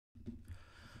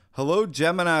Hello,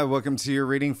 Gemini. Welcome to your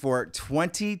reading for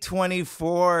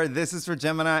 2024. This is for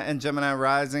Gemini and Gemini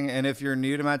Rising. And if you're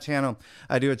new to my channel,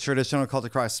 I do a traditional cult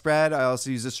across spread. I also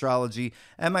use astrology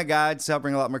and my guides to help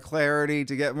bring a lot more clarity,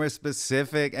 to get more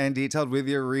specific and detailed with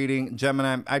your reading.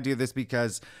 Gemini, I do this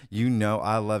because you know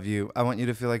I love you. I want you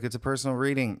to feel like it's a personal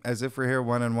reading, as if we're here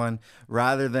one-on-one,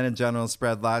 rather than a general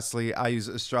spread. Lastly, I use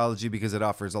astrology because it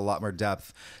offers a lot more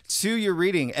depth to your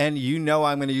reading. And you know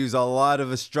I'm going to use a lot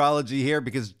of astrology here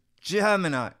because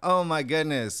Gemini, oh my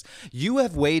goodness, you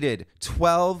have waited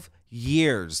 12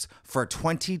 years for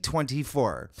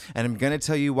 2024, and I'm going to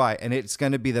tell you why. And it's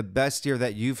going to be the best year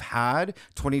that you've had.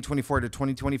 2024 to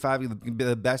 2025 will be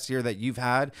the best year that you've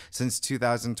had since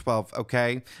 2012.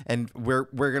 Okay, and we're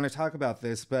going to talk about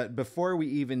this, but before we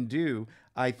even do,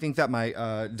 I think that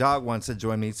my dog wants to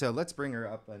join me, so let's bring her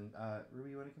up. And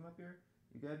Ruby, you want to come up here?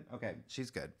 You good? Okay,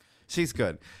 she's good. She's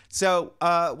good. So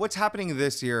what's happening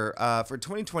this year for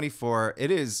 2024,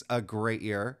 it is a great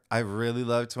year. I really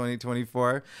love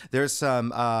 2024. There's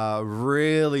some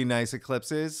really nice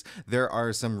eclipses. There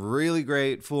are some really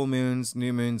great full moons,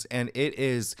 new moons, and it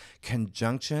is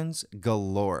conjunctions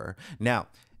galore. Now,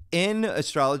 in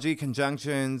astrology,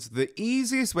 conjunctions, the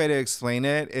easiest way to explain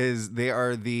it is they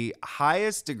are the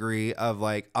highest degree of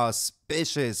like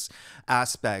auspicious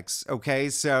aspects. Okay,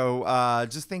 so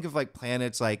just think of like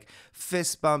planets like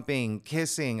fist bumping,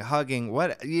 kissing, hugging,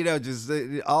 what, you know, just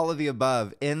all of the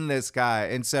above in the sky.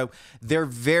 And so they're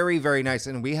very, very nice.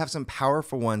 And we have some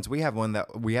powerful ones. We have one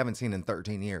that we haven't seen in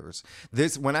 13 years.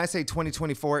 This, when I say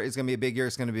 2024 is going to be a big year,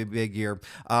 it's going to be a big year.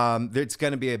 It's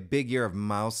going to be a big year of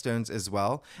milestones as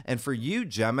well. And for you,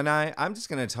 Gemini, I'm just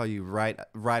going to tell you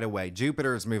right away,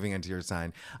 Jupiter is moving into your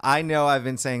sign. I know I've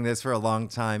been saying this for a long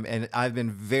time, and I've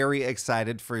been very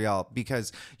excited for y'all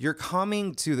because you're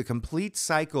coming to the complete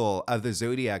cycle of the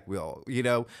zodiac wheel. You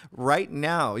know, right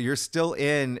now you're still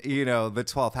in, you know, the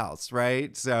 12th house,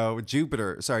 right? So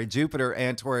Jupiter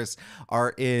and Taurus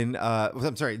are in,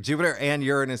 Jupiter and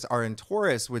Uranus are in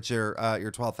Taurus, which are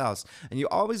your 12th house. And you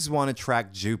always want to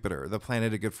track Jupiter, the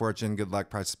planet of good fortune, good luck,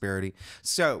 prosperity.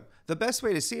 So the best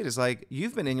way to see it is like,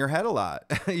 you've been in your head a lot.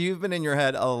 You've been in your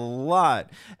head a lot.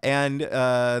 And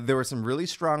there were some really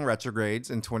strong retrogrades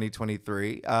in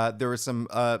 2023. There were some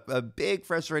big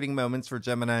frustrating moments for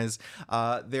Geminis.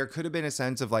 There could have been a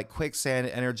sense of like quicksand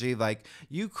energy, like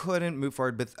you couldn't move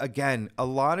forward. But again, a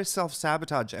lot of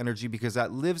self-sabotage energy because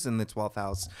that lives in the 12th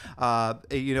house.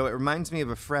 You know, it reminds me of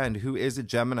a friend who is a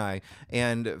Gemini.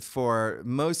 And for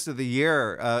most of the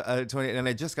year, and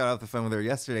I just got off the phone with her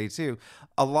yesterday too,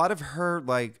 a lot of her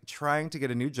like trying to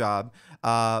get a new job,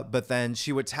 but then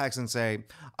she would text and say,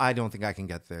 I don't think I can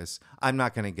get this. I'm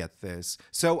not going to get this.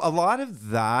 So a lot of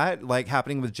that like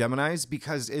happening with Geminis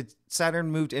because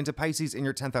Saturn moved into Pisces in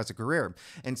your 10th house of career.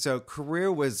 And so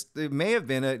career it may have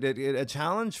been a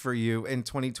challenge for you in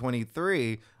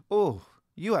 2023. Oh,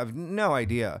 you have no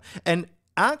idea. And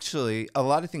actually, a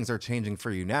lot of things are changing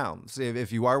for you now. So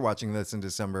if you are watching this in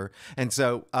December. And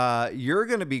so you're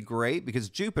going to be great because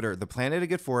Jupiter, the planet of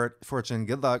good fortune,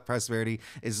 good luck, prosperity,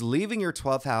 is leaving your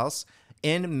 12th house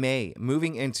in May,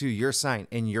 moving into your sign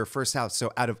in your first house.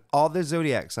 So out of all the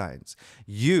zodiac signs,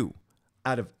 you,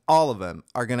 out of all of them,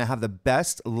 are going to have the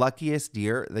best, luckiest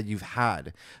year that you've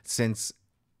had since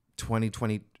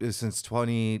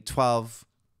 2012,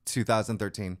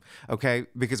 2013. Okay,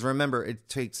 because remember, it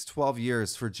takes 12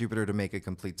 years for Jupiter to make a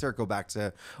complete circle back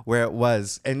to where it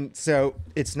was. And so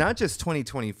it's not just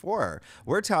 2024.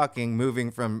 We're talking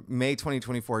moving from May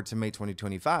 2024 to May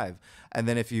 2025. And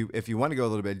then if you want to go a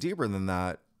little bit deeper than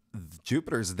that,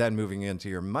 Jupiter's then moving into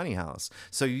your money house.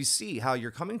 So you see how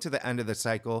you're coming to the end of the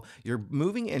cycle. You're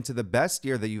moving into the best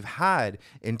year that you've had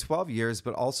in 12 years,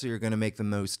 but also you're going to make the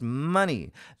most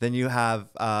money than you have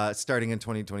starting in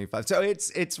 2025. So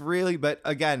it's really, but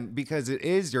again, because it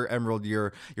is your emerald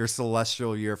year, your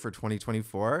celestial year for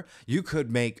 2024, you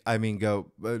could make,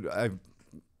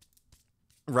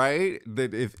 right?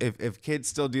 That if kids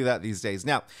still do that these days.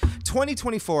 Now,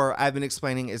 2024, I've been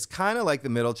explaining, is kind of like the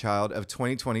middle child of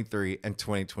 2023 and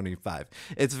 2025.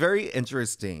 It's very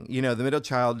interesting. You know, the middle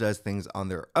child does things on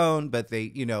their own, but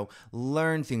they, you know,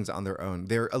 learn things on their own.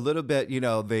 They're a little bit, you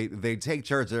know, they take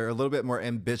charge. They're a little bit more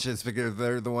ambitious because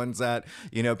they're the ones that,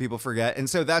 you know, people forget. And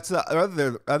so that's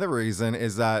the other reason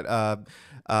is that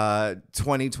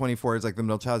 2024 is like the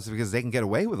middle child, is because they can get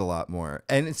away with a lot more.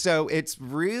 And so it's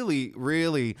really, really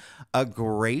really a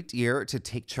great year to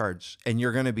take charge, and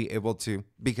you're going to be able to,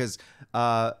 because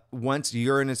once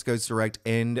Uranus goes direct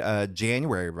in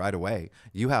January, right away,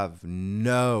 you have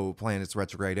no planets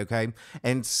retrograde, okay?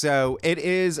 And so it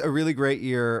is a really great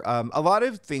year. A lot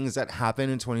of things that happen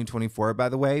in 2024, by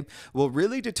the way, will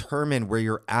really determine where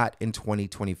you're at in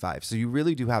 2025. So you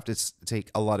really do have to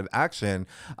take a lot of action,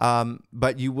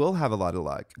 but you will have a lot of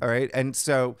luck, all right? And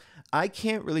so I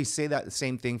can't really say that the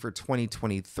same thing for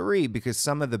 2023 because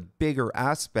some of the bigger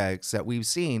aspects that we've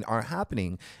seen are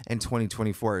happening in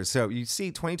 2024. So you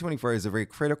see, 2024 is a very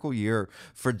critical year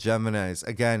for Geminis.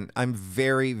 Again, I'm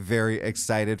very, very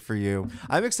excited for you.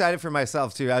 I'm excited for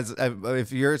myself too. As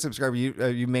if you're a subscriber,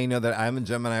 you may know that I'm a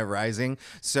Gemini rising.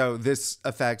 So this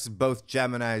affects both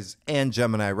Geminis and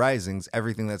Gemini risings,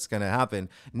 everything that's going to happen.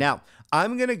 Now,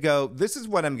 I'm going to go, this is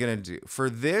what I'm going to do for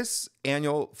this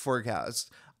annual forecast.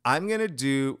 I'm going to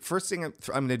do, first thing I'm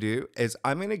going to do is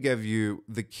I'm going to give you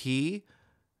the key,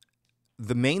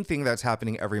 the main thing that's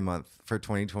happening every month for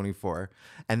 2024.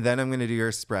 And then I'm going to do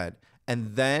your spread.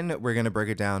 And then we're going to break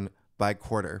it down by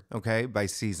quarter, okay, by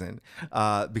season,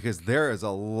 because there is a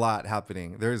lot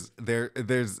happening.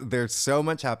 There's so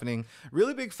much happening.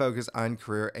 Really big focus on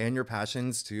career and your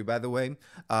passions too. By the way,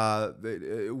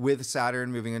 with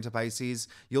Saturn moving into Pisces,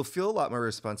 you'll feel a lot more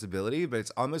responsibility, but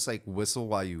it's almost like whistle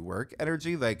while you work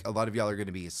energy. Like a lot of y'all are going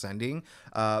to be ascending,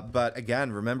 but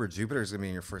again, remember Jupiter is going to be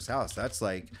in your first house. That's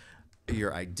like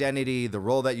your identity, the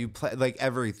role that you play, like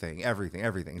everything.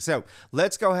 So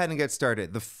let's go ahead and get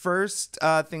started. The first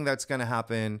thing that's going to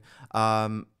happen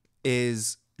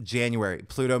is January,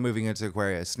 Pluto moving into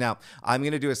Aquarius. Now, I'm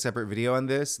going to do a separate video on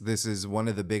this. This is one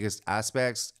of the biggest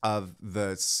aspects of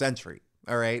the century.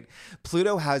 All right.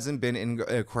 Pluto hasn't been in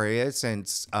Aquarius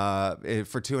since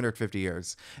for 250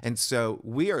 years. And so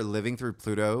we are living through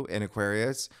Pluto in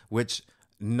Aquarius, which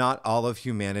not all of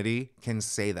humanity can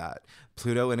say that.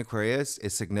 Pluto in Aquarius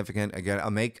is significant. Again, I'll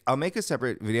make a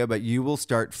separate video, but you will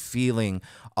start feeling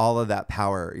all of that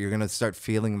power. You're going to start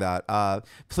feeling that.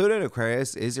 Pluto in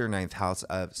Aquarius is your 9th house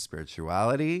of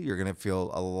spirituality. You're going to feel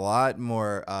a lot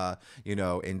more,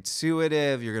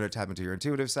 intuitive. You're going to tap into your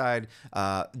intuitive side.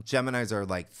 Geminis are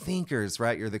like thinkers,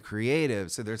 right? You're the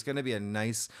creative. So there's going to be a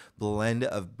nice blend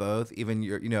of both. Even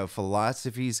your,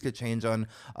 philosophies could change on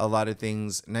a lot of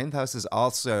things. 9th house is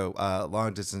also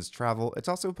long distance travel. It's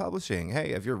also publishing.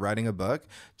 Hey, if you're writing a book,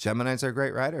 Geminis are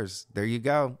great writers. There you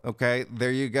go. Okay,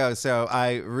 there you go. So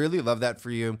I really love that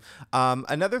for you.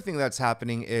 Another thing that's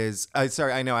happening is,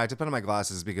 sorry, I know I have to put on my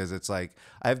glasses because it's like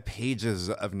I have pages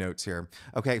of notes here.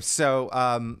 Okay, so,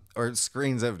 or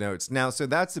screens of notes. Now, so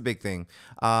that's the big thing.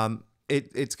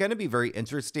 It's going to be very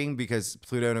interesting because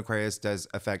Pluto in Aquarius does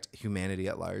affect humanity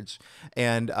at large.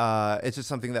 And it's just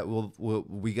something that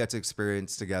we get to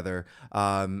experience together.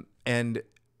 And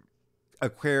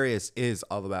Aquarius is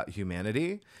all about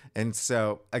humanity. And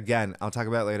so again, I'll talk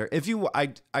about it later.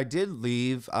 I did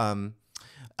leave on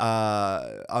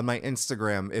my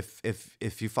Instagram,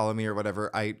 if you follow me or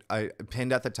whatever, I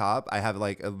pinned at the top, I have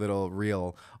like a little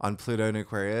reel on Pluto and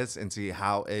Aquarius and see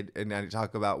how and I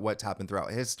talk about what's happened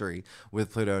throughout history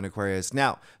with Pluto and Aquarius.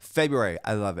 Now, February,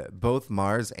 I love it. Both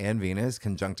Mars and Venus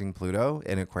conjuncting Pluto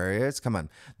in Aquarius. Come on.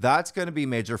 That's going to be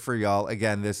major for y'all.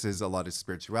 Again, this is a lot of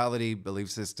spirituality,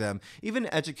 belief system, even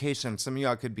education. Some of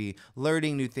y'all could be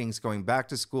learning new things, going back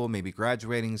to school, maybe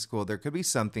graduating school. There could be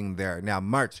something there. Now,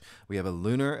 March, we have a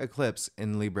lunar eclipse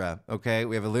in Libra. Okay.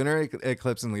 We have a lunar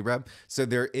eclipse in Libra. So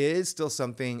there is still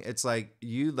something, it's like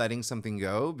you letting something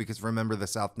go, because remember the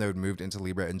South Node moved into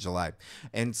Libra in July.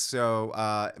 And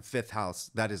so fifth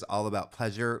house, that is all about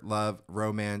pleasure, love,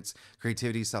 romance,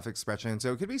 creativity, self-expression.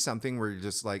 So it could be something where you're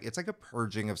just like, it's like a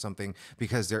purging of something,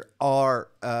 because there are,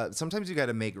 sometimes you got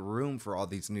to make room for all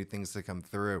these new things to come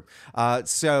through.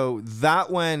 So that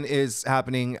one is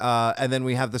happening. And then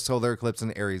we have the solar eclipse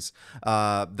in Aries.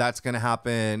 That's going to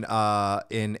happen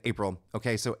in April.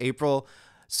 Okay, so April,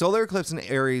 solar eclipse in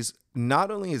Aries.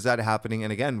 Not only is that happening,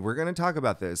 and again, we're going to talk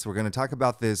about this. We're going to talk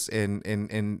about this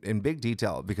in big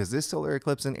detail, because this solar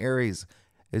eclipse in Aries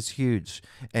is huge.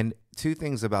 And two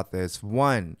things about this.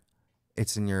 One,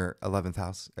 it's in your 11th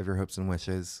house of your hopes and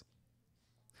wishes.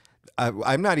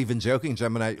 I'm not even joking,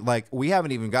 Gemini. Like, we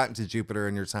haven't even gotten to Jupiter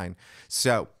in your sign.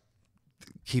 So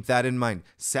keep that in mind.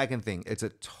 Second thing, it's a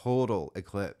total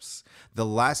eclipse. The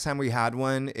last time we had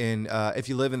one in, if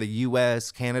you live in the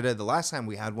US, Canada, the last time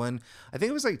we had one, I think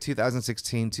it was like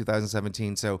 2016,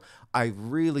 2017. So I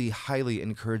really highly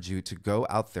encourage you to go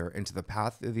out there into the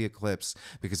path of the eclipse,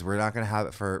 because we're not going to have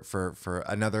it for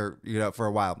another, for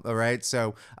a while. All right.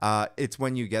 So it's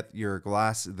when you get your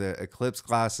the eclipse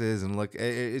glasses, and look,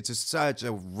 it's just such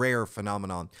a rare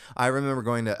phenomenon. I remember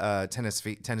going to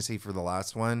Tennessee for the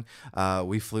last one.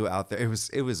 We flew out there.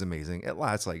 It was amazing. It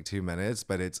lasts like 2 minutes,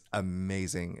 but it's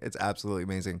amazing. It's absolutely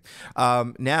amazing.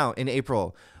 Now in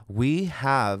April, we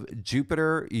have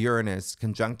Jupiter, Uranus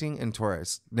conjuncting in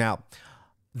Taurus. Now,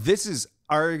 this is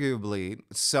arguably,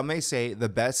 some may say, the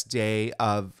best day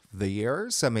of the year.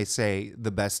 Some may say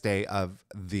the best day of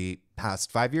the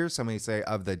past 5 years. Some may say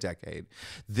of the decade.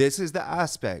 This is the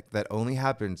aspect that only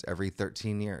happens every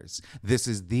 13 years. This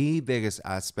is the biggest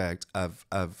aspect of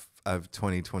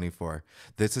 2024.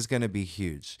 This is going to be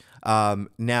huge.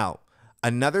 Now,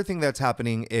 another thing that's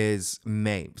happening is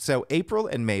May. So April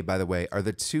and May, by the way, are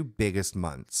the two biggest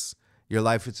months. Your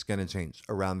life is going to change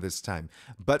around this time.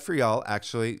 But for y'all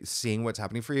actually seeing what's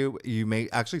happening for you, you may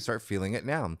actually start feeling it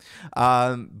now.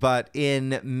 But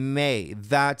in May,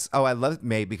 I love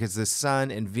May because the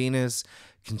Sun and Venus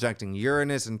conjuncting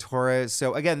Uranus and Taurus.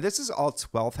 So again, this is all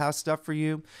 12th house stuff for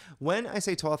you. When I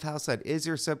say 12th house, that is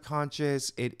your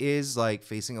subconscious. It is like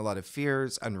facing a lot of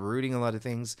fears, unrooting a lot of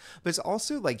things, but it's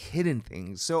also like hidden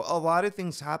things. So a lot of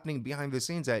things happening behind the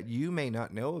scenes that you may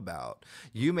not know about.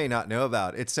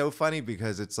 It's so funny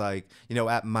because it's like,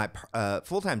 at my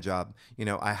full-time job,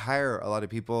 I hire a lot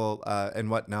of people and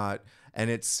whatnot.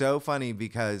 And it's so funny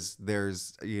because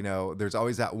there's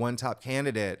always that one top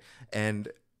candidate, and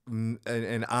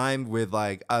I'm with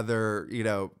like other,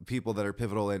 people that are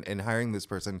pivotal in hiring this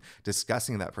person,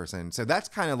 discussing that person. So that's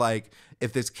kind of like,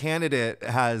 if this candidate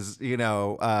has,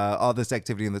 all this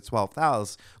activity in the 12th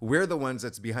house, we're the ones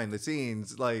that's behind the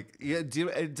scenes. Like,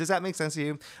 does that make sense to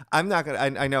you? I'm not going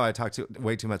to, I know I talked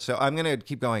way too much, so I'm going to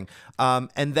keep going.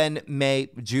 And then May,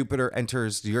 Jupiter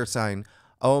enters your sign.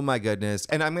 Oh my goodness.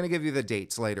 And I'm going to give you the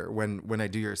dates later when I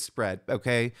do your spread.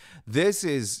 Okay. This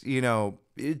is,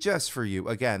 just for you.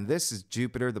 Again, this is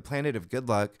Jupiter, the planet of good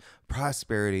luck,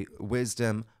 prosperity,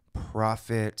 wisdom,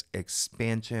 profit,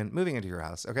 expansion, moving into your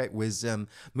house. Okay. Wisdom,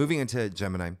 moving into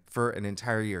Gemini for an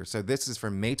entire year. So this is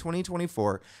from May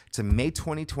 2024 to May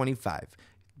 2025.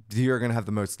 You're going to have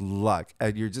the most luck.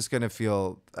 You're just going to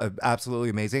feel absolutely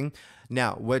amazing.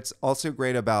 Now, what's also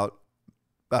great about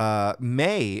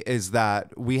May is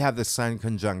that we have the Sun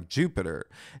conjunct Jupiter.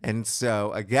 And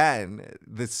so again,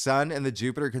 the Sun and the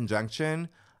Jupiter conjunction,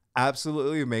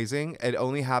 absolutely amazing. It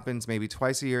only happens maybe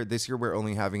twice a year. This year we're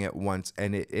only having it once,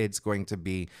 and it's going to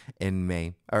be in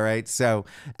May. All right. So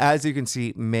as you can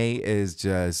see, May is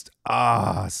just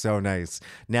so nice.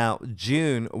 Now,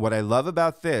 June, what I love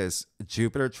about this,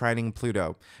 Jupiter trining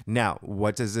Pluto. Now,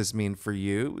 what does this mean for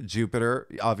you? Jupiter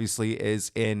obviously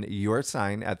is in your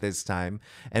sign at this time,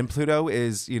 and Pluto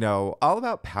is, all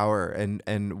about power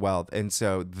and wealth. And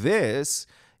so this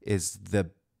is the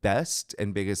best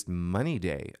and biggest money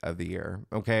day of the year.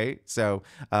 Okay. So,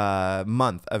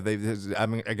 month of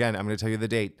I'm going to tell you the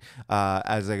date,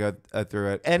 as I go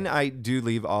through it. And I do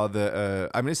leave all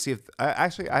the, I'm going to see if I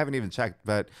haven't even checked,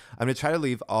 but I'm going to try to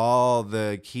leave all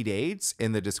the key dates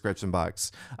in the description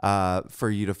box, for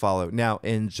you to follow. Now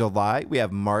in July, we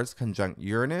have Mars conjunct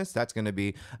Uranus. That's going to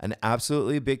be an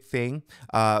absolutely big thing.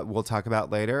 We'll talk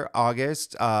about later.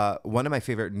 August, one of my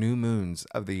favorite new moons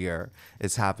of the year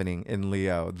is happening in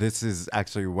Leo. This is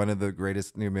actually one of the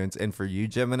greatest new moons. And for you,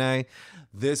 Gemini,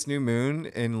 this new moon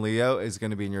in Leo is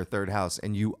going to be in your third house,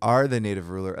 and you are the native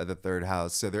ruler of the third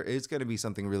house. So there is going to be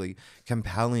something really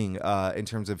compelling in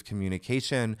terms of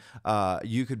communication.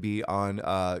 You could be on,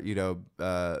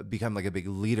 become like a big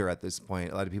leader at this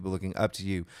point. A lot of people looking up to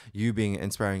you, you being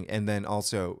inspiring. And then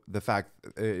also the fact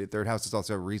third house is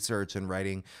also research and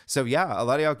writing. So yeah, a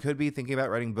lot of y'all could be thinking about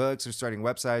writing books or starting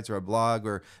websites or a blog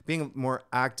or being more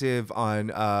active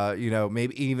on,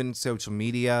 maybe even social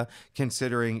media,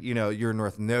 considering, your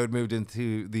North Node moved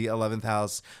into the 11th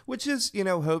house, which is,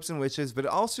 hopes and wishes, but it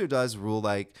also does rule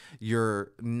like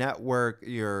your network,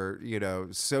 your,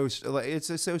 social,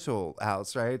 it's a social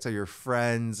house, right? So your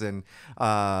friends and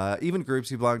even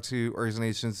groups you belong to,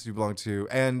 organizations you belong to.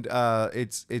 And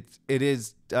it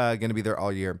is going to be there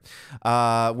all year.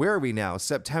 Where are we now?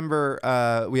 September.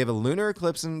 We have a lunar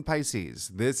eclipse in Pisces.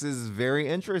 This is very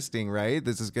interesting, right?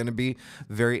 This is going to be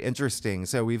very interesting.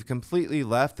 So we've completely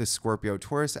left the Scorpio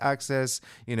Taurus axis,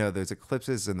 those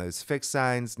eclipses and those fixed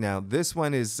signs. Now, this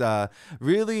one is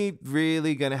really,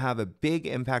 really going to have a big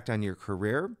impact on your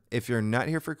career. If you're not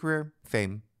here for career,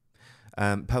 fame,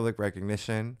 public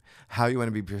recognition, how you want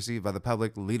to be perceived by the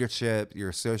public, leadership,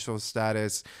 your social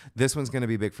status. This one's going to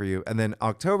be big for you. And then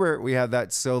October, we have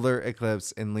that solar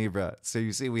eclipse in Libra. So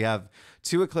you see, we have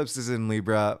 2 eclipses in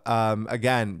Libra.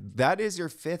 Again, that is your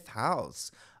 5th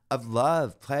house of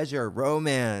love, pleasure,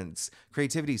 romance,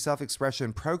 creativity,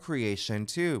 self-expression, procreation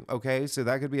too. Okay, so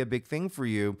that could be a big thing for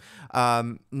you.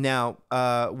 Now,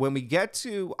 when we get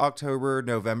to October,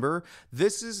 November,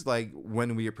 this is like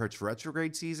when we approach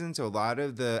retrograde season. So a lot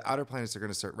of the outer planets are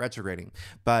going to start retrograding.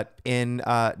 But in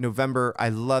November, I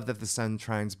love that the sun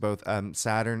trines both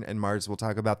Saturn and Mars. We'll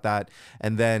talk about that.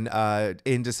 And then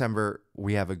in December,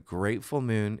 we have a great full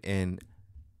moon in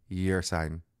your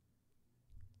sign.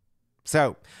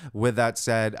 So with that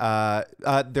said,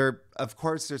 of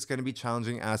course, there's going to be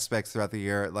challenging aspects throughout the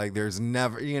year. Like there's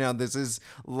never, this is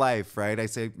life, right? I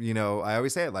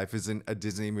always say it, life isn't a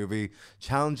Disney movie.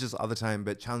 Challenges all the time,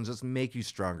 but challenges make you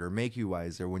stronger, make you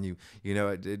wiser when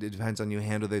it depends on you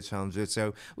handle those challenges.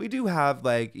 So we do have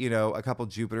a couple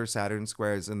Jupiter, Saturn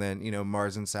squares, and then,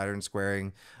 Mars and Saturn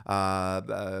squaring,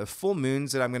 full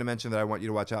moons that I'm going to mention that I want you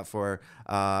to watch out for.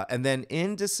 And then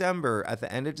in December, at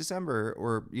the end of December,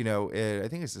 or, I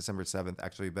think it's December 7th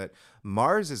actually, but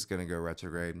Mars is going to go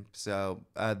retrograde. So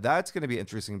that's going to be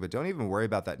interesting, but don't even worry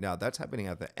about that now. That's happening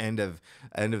at the end of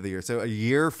the year. So a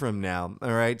year from now.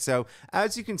 All right. So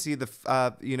as you can see,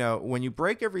 when you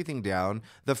break everything down,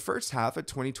 the first half of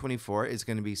 2024 is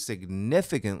going to be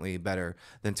significantly better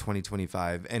than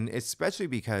 2025. And especially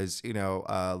because,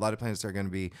 a lot of planets are going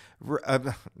to be,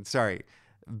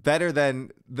 better than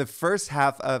the first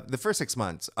 6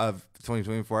 months of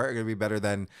 2024 are going to be better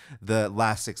than the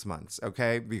last 6 months,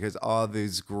 okay? Because all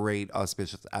these great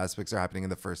auspicious aspects are happening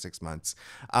in the first 6 months.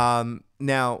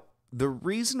 Now, the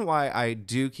reason why I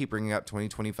do keep bringing up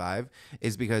 2025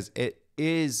 is because it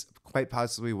is quite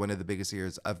possibly one of the biggest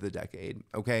years of the decade,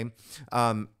 okay?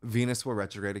 Venus will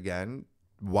retrograde again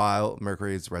while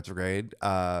Mercury is retrograde.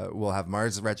 We'll have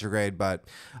Mars retrograde, but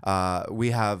we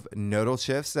have nodal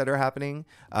shifts that are happening.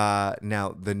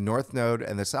 Now, the North Node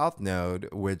and the South Node,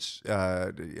 which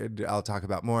I'll talk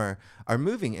about more, are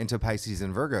moving into Pisces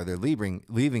and Virgo. They're leaving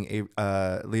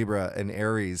Libra and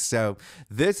Aries. So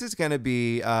this is going to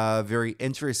be very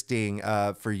interesting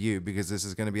for you because this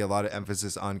is going to be a lot of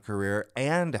emphasis on career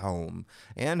and home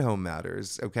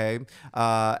matters, okay?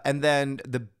 And then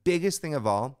the biggest thing of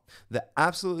all, the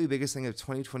absolutely biggest thing of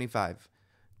 2025,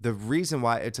 the reason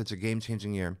why it's such a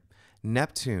game-changing year,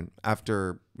 Neptune,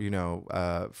 Neptune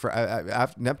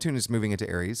is moving into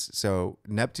Aries. So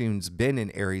Neptune's been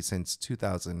in Aries since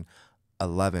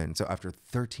 2011. So after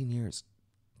 13 years,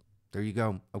 there you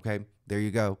go. Okay, there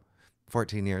you go.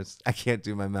 14 years. I can't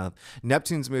do my math.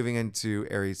 Neptune's moving into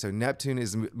Aries. So Neptune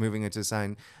is moving into a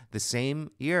sign the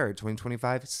same year,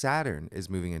 2025. Saturn is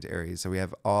moving into Aries. So we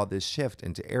have all this shift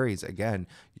into Aries again.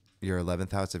 Your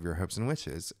 11th house of your hopes and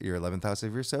wishes, your 11th house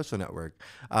of your social network.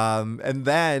 And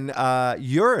then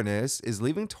Uranus is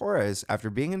leaving Taurus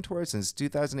after being in Taurus since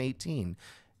 2018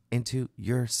 into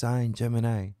your sign,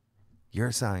 Gemini.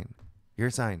 Your sign.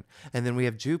 And then we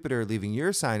have Jupiter leaving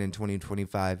your sign in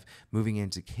 2025, moving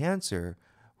into Cancer,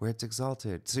 where it's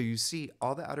exalted. So you see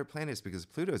all the outer planets, because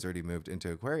Pluto's already moved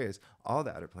into Aquarius, all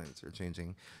the outer planets are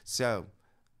changing. So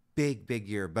big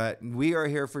year, but we are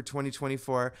here for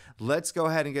 2024. Let's go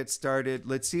ahead and get started.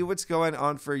 Let's see what's going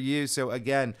on for you. So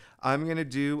again, I'm going to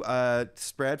do a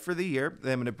spread for the year.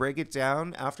 Then I'm going to break it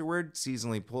down afterward,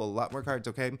 seasonally, pull a lot more cards,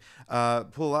 okay?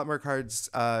 Pull a lot more cards,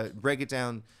 break it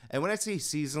down. And when I say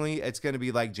seasonally, it's going to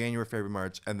be like January, February,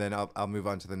 March, and then I'll move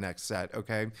on to the next set,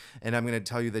 okay? And I'm going to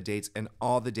tell you the dates and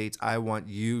all the dates I want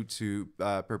you to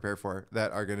prepare for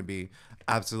that are going to be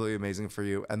absolutely amazing for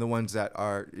you, and the ones that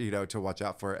are, to watch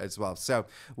out for as well. So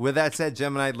with that said,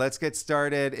 Gemini, let's get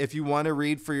started. If you want to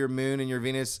read for your moon and your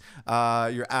Venus,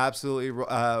 you're absolutely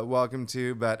welcome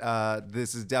to, but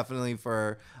this is definitely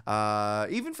for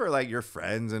even for like your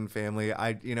friends and family.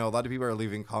 A lot of people are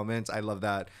leaving comments. I love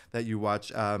that you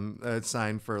watch a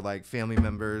sign for like family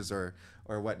members or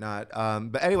whatnot.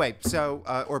 But anyway, so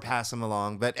or pass them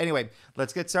along. But anyway,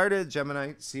 let's get started,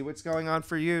 Gemini. See what's going on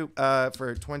for you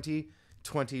for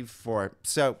 2024.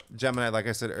 So Gemini, like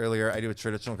I said earlier, I do a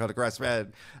traditional Celtic cross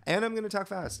spread, and I'm going to talk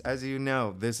fast. As you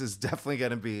know, this is definitely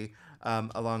going to be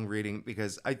a long reading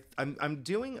because I'm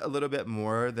doing a little bit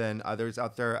more than others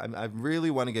out there. I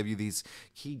really want to give you these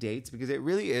key dates because it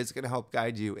really is going to help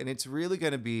guide you. And it's really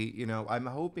going to be, you know, I'm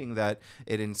hoping that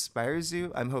it inspires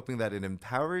you. I'm hoping that it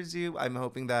empowers you. I'm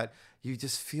hoping that you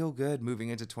just feel good moving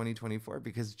into 2024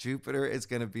 because Jupiter is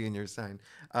going to be in your sign.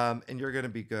 And you're going to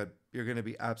be good. You're going to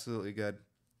be absolutely good.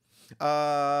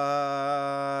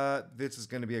 This is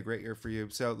going to be a great year for you.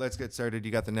 So let's get started.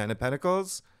 You got the Nine of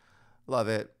Pentacles. Love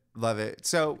it. Love it.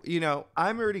 So, you know,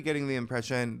 I'm already getting the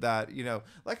impression that, you know,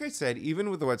 like I said, even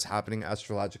with what's happening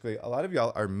astrologically, a lot of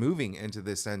y'all are moving into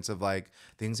this sense of like,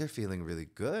 things are feeling really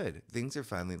good. Things are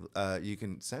finally, you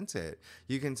can sense it.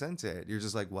 You can sense it. You're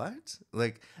just like, what?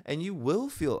 Like, and you will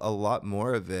feel a lot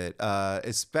more of it,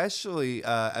 especially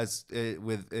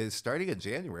starting in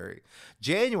January.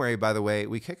 January, by the way,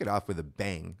 we kick it off with a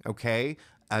bang, okay?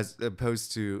 As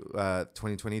opposed to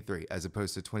 2023, as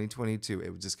opposed to 2022,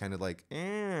 it was just kind of like,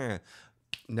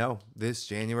 no, this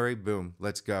January, boom,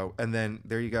 let's go. And then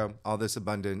there you go, all this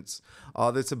abundance.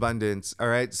 All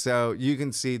right, so you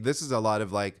can see this is a lot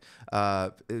of like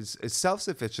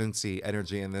self-sufficiency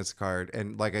energy in this card.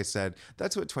 And like I said,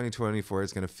 that's what 2024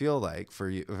 is going to feel like for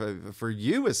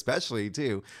you especially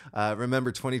too.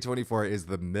 Remember, 2024 is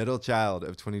the middle child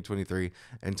of 2023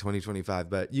 and 2025,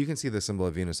 but you can see the symbol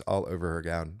of Venus all over her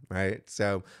gown, right?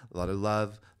 So a lot of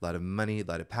love, a lot of money, a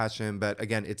lot of passion. But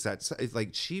again, it's like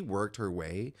she worked her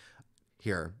way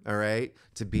here, all right,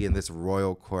 to be in this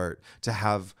royal court, to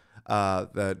have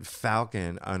the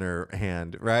falcon on her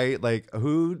hand, right? Like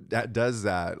who does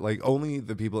that? Like only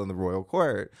the people in the royal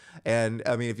court. And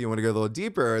I mean, if you want to go a little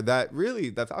deeper, that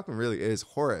falcon really is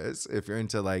Horus, if you're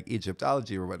into like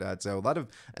Egyptology or whatnot. So a lot of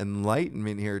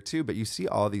enlightenment here too, but you see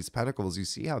all these pentacles, you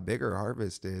see how big her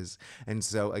harvest is. And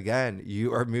so again,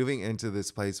 you are moving into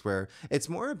this place where it's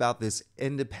more about this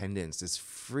independence, this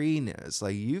freeness,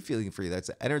 like you feeling free. That's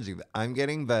the energy that I'm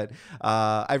getting, but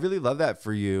I really love that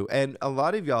for you. And a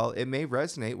lot of y'all, it may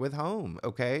resonate with home,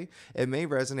 okay? It may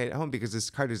resonate at home because this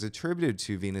card is attributed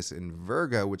to Venus in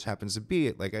Virgo, which happens to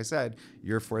be, like I said,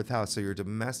 your fourth house. So your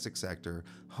domestic sector,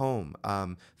 home,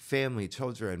 family,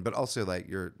 children, but also like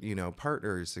your, you know,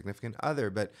 partner, your significant other.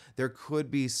 But there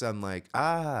could be some like,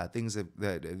 things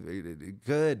that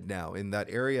good now in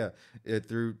that area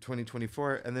through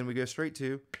 2024. And then we go straight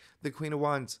to the Queen of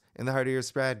Wands in the heart of your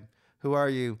spread. Who are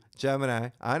you? Gemini.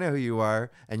 I know who you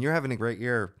are. And you're having a great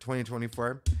year,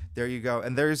 2024. There you go.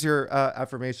 And there's your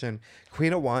affirmation.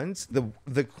 Queen of Wands,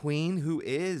 the queen who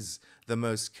is the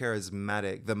most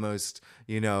charismatic, the most,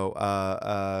 you know,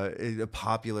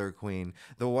 popular queen,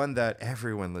 the one that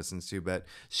everyone listens to. But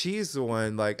she's the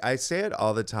one, like, I say it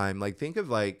all the time. Like, think of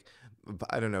like,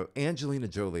 I don't know, Angelina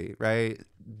Jolie, right?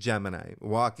 Gemini,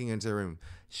 walking into the room.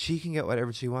 She can get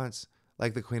whatever she wants,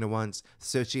 like the Queen of Wands.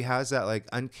 So she has that like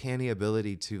uncanny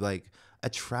ability to like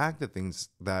attract the things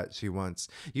that she wants.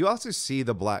 You also see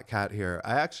the black cat here.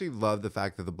 I actually love the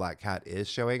fact that the black cat is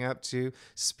showing up too.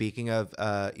 Speaking of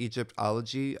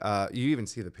Egyptology, you even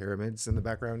see the pyramids in the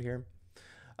background here.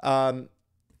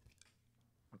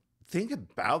 Think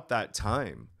about that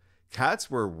time.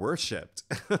 Cats were worshipped.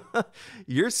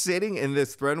 You're sitting in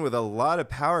this throne with a lot of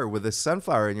power, with a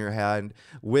sunflower in your hand,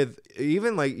 with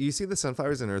even like, you see the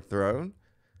sunflowers in her throne?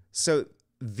 So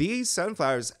these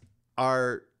sunflowers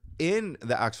are in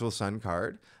the actual sun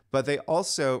card, but they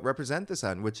also represent the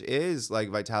sun, which is like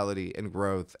vitality and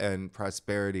growth and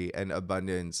prosperity and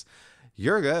abundance.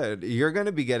 You're good. You're going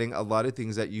to be getting a lot of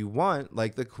things that you want,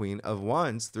 like the Queen of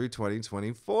Wands through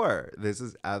 2024. This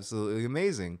is absolutely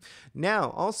amazing. Now,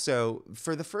 also,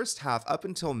 for the first half up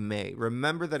until May,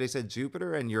 remember that I said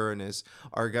Jupiter and Uranus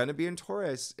are going to be in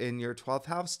Taurus in your 12th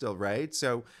house still, right?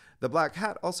 So the black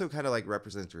cat also kind of like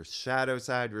represents your shadow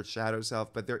side, your shadow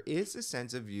self, but there is a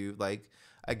sense of you like,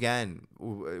 again,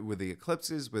 with the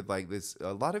eclipses, with like this,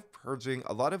 a lot of purging,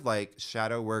 a lot of like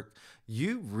shadow work,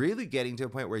 you really getting to a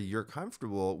point where you're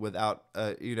comfortable without,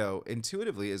 you know,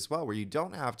 intuitively as well, where you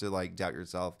don't have to like doubt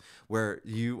yourself, where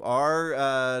you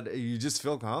are, you just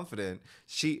feel confident.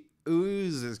 She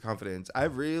oozes confidence. I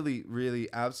really, really,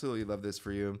 absolutely love this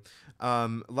for you. A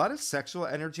lot of sexual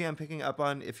energy I'm picking up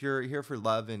on. If you're here for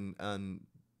love and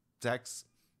sex,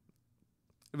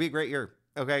 it'd be a great year.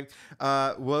 Okay.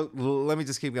 Well, let me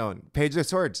just keep going. Page of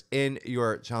Swords in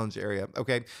your challenge area.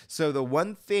 Okay. So the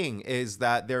one thing is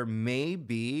that there may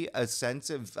be a sense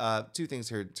of two things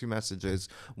here, two messages.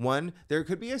 One, there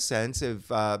could be a sense of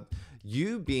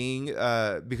you being,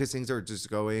 because things are just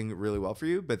going really well for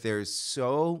you, but there's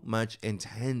so much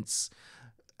intense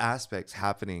aspects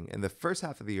happening in the first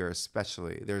half of the year,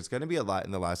 especially. There's going to be a lot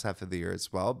in the last half of the year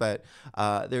as well, but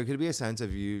there could be a sense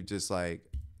of you just like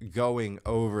going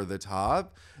over the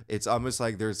top. It's almost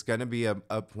like there's going to be a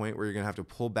point where you're going to have to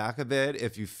pull back a bit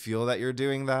if you feel that you're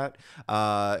doing that.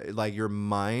 Like your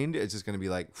mind is just going to be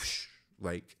like, whoosh,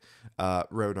 like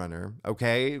Roadrunner.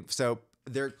 Okay. So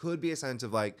there could be a sense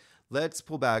of like, let's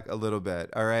pull back a little bit,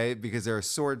 all right? Because their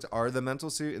swords are the mental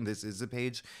suit, and this is a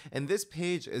page. And this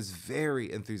page is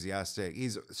very enthusiastic.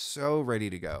 He's so ready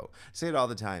to go. I say it all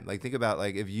the time. Like, think about,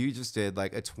 like, if you just did,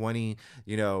 like, a 20,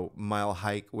 mile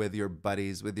hike with your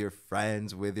buddies, with your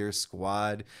friends, with your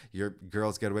squad, your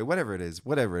girls getaway, whatever it is.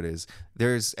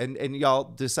 There's, and y'all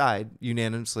decide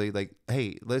unanimously, like,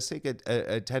 hey, let's take a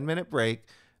 10-minute break.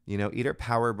 Eat our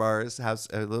power bars, have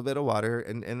a little bit of water,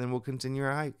 and then we'll continue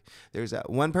our hike. There's that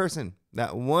one person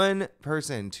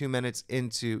 2 minutes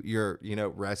into your,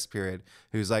 rest period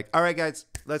who's like, all right, guys,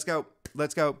 let's go.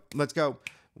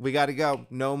 We got to go.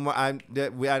 No more. I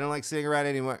don't like sitting around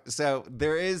anymore. So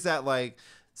there is that, like,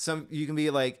 you can be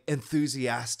like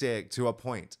enthusiastic to a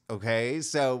point. Okay.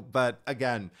 So, but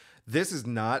again, this is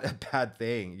not a bad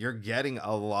thing. You're getting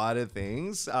a lot of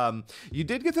things. You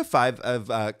did get the 5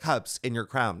 of Cups in your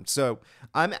crown. So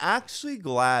I'm actually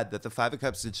glad that the 5 of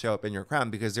Cups did show up in your crown,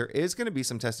 because there is going to be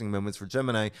some testing moments for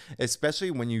Gemini,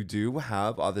 especially when you do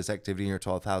have all this activity in your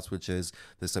 12th house, which is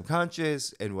the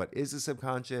subconscious. And what is the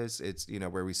subconscious? It's,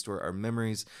 where we store our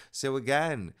memories. So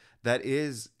again, that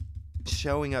is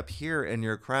showing up here in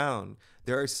your crown.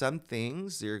 There are some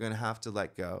things you're going to have to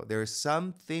let go. There are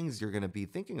some things you're going to be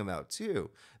thinking about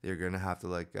too. You're going to have to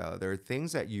let go. There are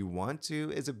things that you want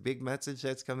to, is a big message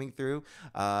that's coming through.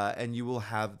 And you will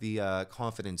have the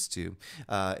confidence to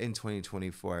in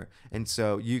 2024. And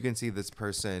so you can see this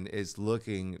person is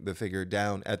looking the figure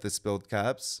down at the spilled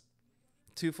cups.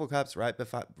 2 full cups right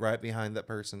behind that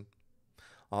person.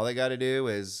 All they got to do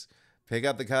is pick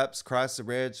up the cups, cross the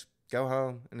bridge, go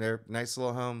home in their nice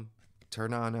little home,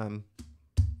 turn on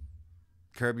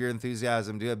Curb Your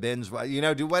Enthusiasm, do a binge,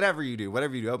 do whatever you do,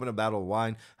 open a bottle of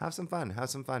wine, have some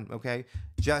fun, okay?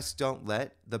 Just don't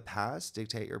let the past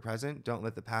dictate your present. Don't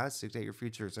let the past dictate your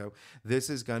future. So this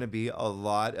is going to be a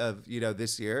lot of,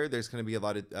 this year, there's going to be a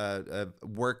lot of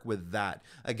work with that.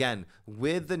 Again,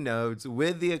 with the nodes,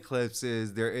 with the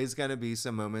eclipses, there is going to be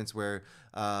some moments where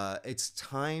it's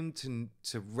time to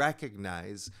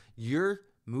recognize you're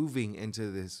moving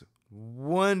into this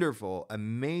wonderful,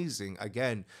 amazing,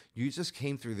 again, you just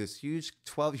came through this huge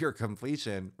 12-year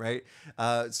completion, right?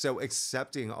 So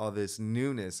accepting all this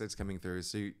newness that's coming through.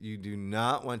 So you do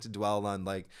not want to dwell on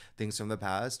like things from the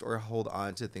past or hold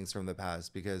on to things from the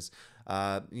past, because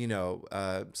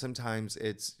sometimes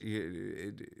it's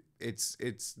the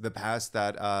past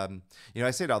that I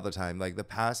say it all the time, like the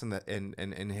past and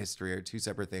and history are 2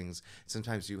 separate things.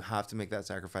 Sometimes you have to make that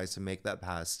sacrifice to make that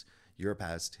past your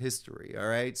past history. All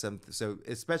right. So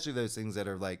especially those things that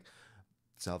are like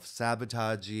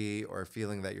self-sabotagey or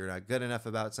feeling that you're not good enough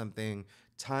about something,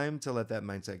 time to let that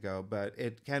mindset go. But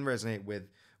it can resonate with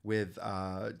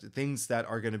things that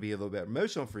are going to be a little bit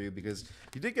emotional for you, because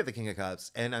you did get the King of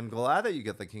Cups, and I'm glad that you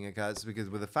get the King of Cups, because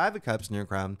with the 5 of Cups in your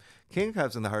crown, King of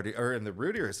Cups in the heart or in the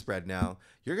rootier spread now,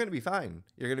 you're going to be fine.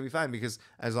 You're going to be fine, because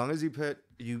as long as you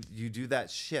do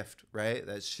that shift, right?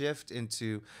 That shift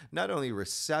into not only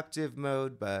receptive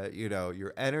mode, but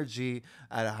your energy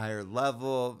at a higher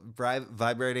level,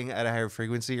 vibrating at a higher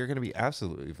frequency, you're going to be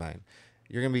absolutely fine.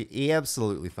 You're going to be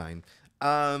absolutely fine.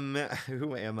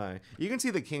 Who am I? You can see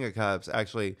the King of Cups,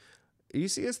 actually. You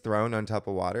see his throne on top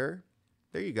of water?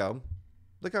 There you go.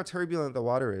 Look how turbulent the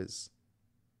water is.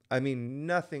 I mean,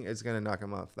 nothing is going to knock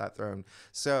him off that throne.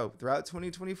 So throughout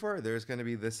 2024, there's going to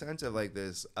be this sense of like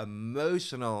this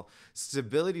emotional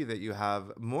stability that you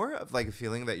have, more of like a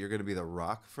feeling that you're going to be the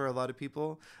rock for a lot of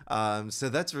people. So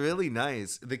that's really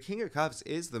nice. The King of Cups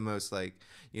is the most like,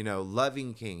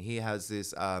 loving king. He has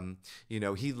this,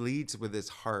 he leads with his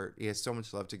heart. He has so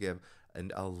much love to give,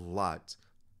 and a lot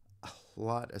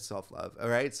of self-love. All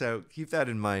right. So keep that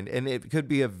in mind. And it could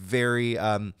be a very,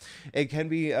 it can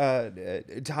be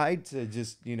tied to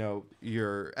just,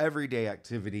 your everyday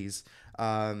activities.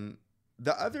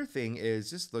 The other thing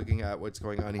is just looking at what's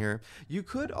going on here. You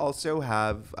could also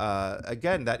have,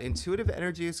 again, that intuitive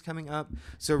energy is coming up.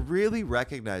 So really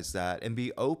recognize that and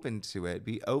be open to it.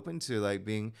 Be open to like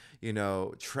being,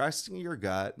 trusting your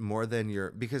gut more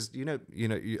than because,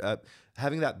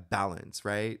 having that balance,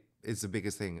 right? Is the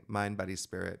biggest thing, mind, body,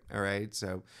 spirit. All right.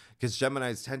 So, because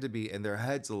Geminis tend to be in their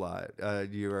heads a lot.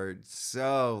 You are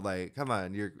so like, come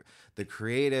on, you're the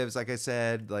creatives. Like I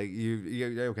said, like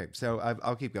you okay. So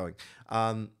I'll keep going.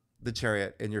 The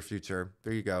Chariot in your future.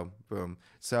 There you go. Boom.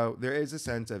 So there is a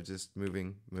sense of just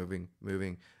moving,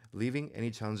 leaving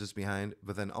any challenges behind,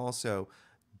 but then also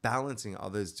balancing all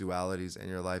those dualities in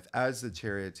your life as the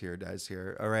charioteer does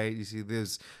here. All right. You see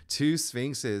those two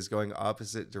sphinxes going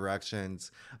opposite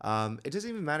directions. It doesn't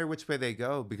even matter which way they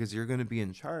go because you're going to be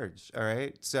in charge. All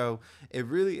right. So it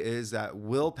really is that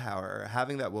willpower,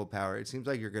 having that willpower. It seems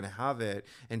like you're going to have it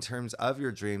in terms of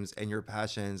your dreams and your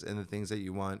passions and the things that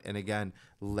you want. And again,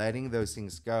 letting those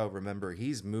things go. Remember,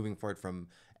 he's moving forward from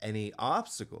any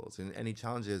obstacles and any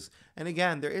challenges. And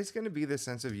again, there is going to be this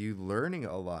sense of you learning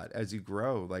a lot as you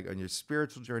grow, like on your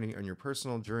spiritual journey, on your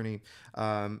personal journey,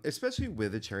 especially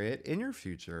with a chariot in your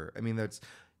future. I mean, that's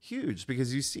huge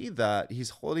because you see that he's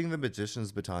holding the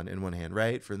magician's baton in one hand,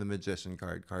 right? For the magician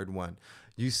card, card 1.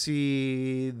 You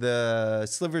see the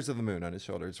slivers of the moon on his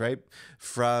shoulders, right?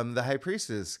 From the high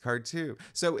priestess, card 2.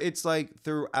 So it's like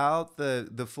throughout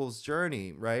the fool's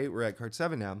journey, right? We're at card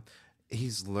 7 now.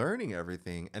 He's learning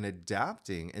everything and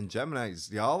adapting. And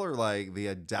Geminis, y'all are like the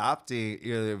adapting,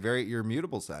 your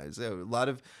mutable side. So a lot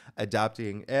of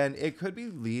adapting, and it could be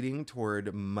leading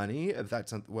toward money if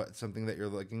that's something that you're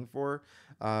looking for.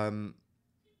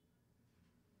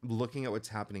 Looking at what's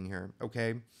happening here,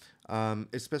 okay?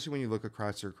 Especially when you look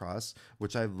across your cross,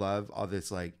 which I love all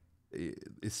this, like,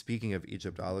 speaking of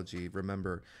Egyptology,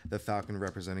 remember the falcon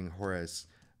representing Horus,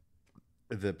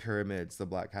 the pyramids, the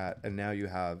black cat, and now you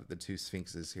have the two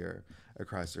sphinxes here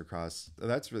across your cross.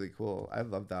 That's really cool. I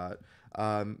love that.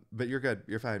 But you're good.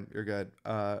 You're fine. You're good.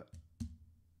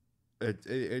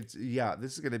 It's yeah,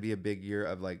 this is going to be a big year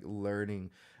of like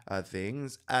learning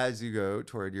things as you go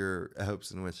toward your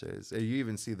hopes and wishes. You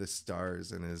even see the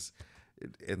stars in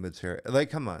the chair. Like,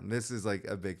 come on, this is like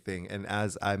a big thing. And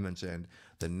as I mentioned,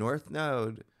 the North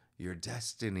Node, your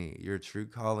destiny, your true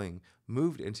calling,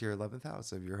 moved into your 11th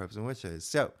house of your hopes and wishes.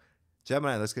 So,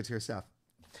 Gemini, let's get to your stuff.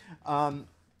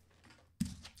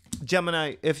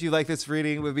 Gemini, if you like this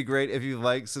reading, it would be great if you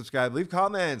like, subscribe, leave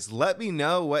comments. Let me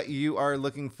know what you are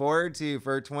looking forward to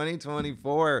for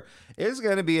 2024. It's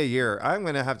going to be a year. I'm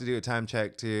going to have to do a time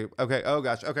check too. Okay. Oh,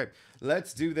 gosh. Okay.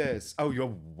 Let's do this.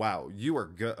 Oh, wow. You are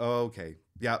good. Oh, okay.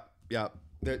 Yep.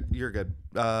 You're good.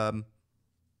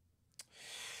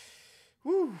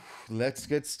 Whew. Let's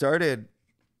get started.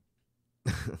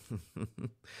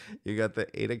 You got the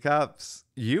 8 of Cups.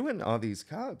 You and all these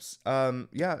cups.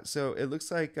 Yeah, so it looks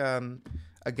like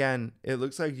again, it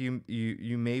looks like you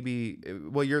may be,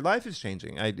 well, your life is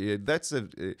changing. That's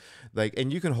like,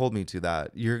 and you can hold me to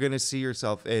that. You're going to see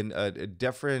yourself in a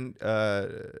different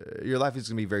your life is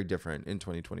going to be very different in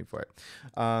 2024.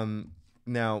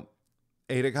 Now,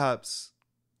 8 of Cups.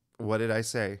 What did I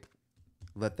say?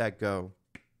 Let that go.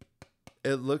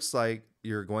 It looks like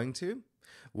you're going to,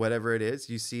 whatever it is.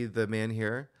 You see the man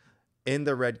here in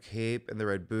the red cape and the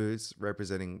red boots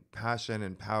representing passion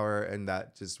and power and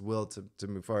that just will to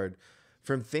move forward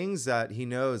from things that he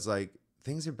knows, like,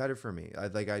 things are better for me.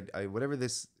 I whatever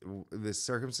this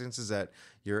circumstances that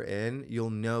you're in,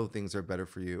 you'll know things are better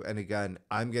for you. And again,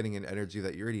 I'm getting an energy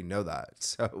that you already know that.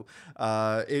 So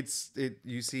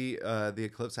you see the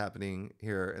eclipse happening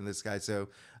here in the sky. So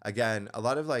again, a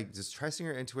lot of like just trusting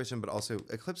your intuition, but also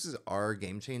eclipses are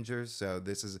game changers. So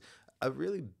this is a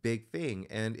really big thing.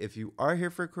 And if you are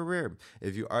here for a career,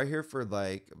 if you are here for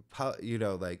like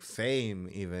fame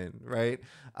even, right?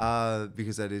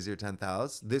 Because that is your 10th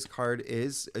house. This card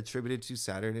is attributed to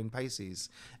Saturn in Pisces,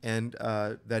 and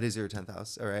that is your 10th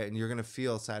house. All right. And you're going to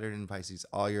feel Saturn in Pisces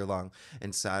all year long,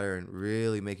 and Saturn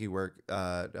really make you work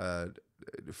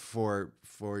for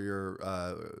your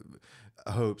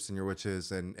hopes and your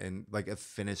wishes and like a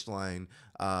finish line.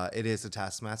 It is a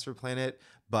taskmaster planet,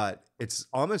 but it's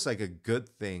almost like a good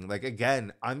thing. Like,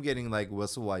 again, I'm getting like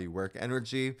whistle while you work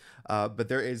energy, but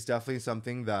there is definitely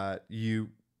something that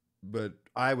but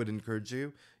I would encourage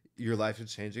you. Your life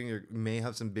is changing. You may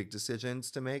have some big decisions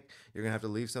to make. You're gonna have to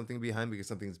leave something behind because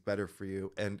something's better for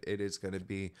you, and it is gonna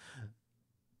be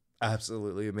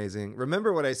absolutely amazing.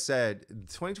 Remember what I said,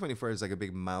 2024 is like a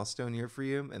big milestone year for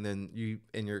you. And then you,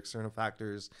 in your external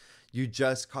factors, you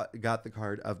just got the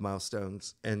card of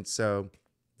milestones. And so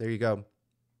there you go.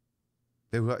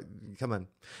 Come on.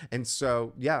 And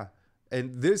so, yeah.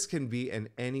 And this can be in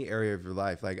any area of your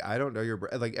life. Like, I don't know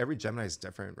like every Gemini is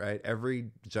different, right? Every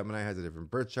Gemini has a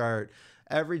different birth chart.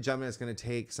 Every Gemini is going to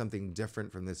take something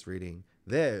different from this reading.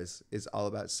 This is all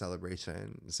about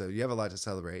celebration. So you have a lot to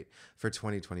celebrate for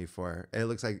 2024. It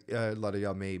looks like a lot of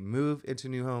y'all may move into a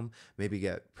new home, maybe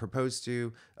get proposed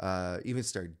to, even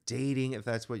start dating if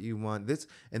that's what you want.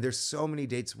 And there's so many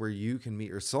dates where you can meet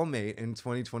your soulmate in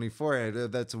 2024. I know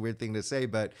that's a weird thing to say,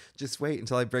 but just wait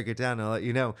until I break it down and I'll let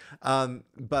you know.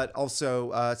 But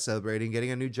also celebrating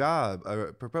getting a new job,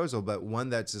 a proposal, but one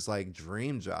that's just like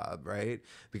dream job, right?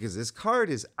 Because this card card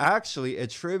is actually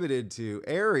attributed to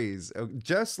Aries,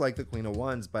 just like the Queen of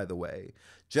Wands, by the way,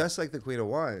 just like the Queen of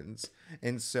Wands.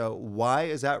 And so why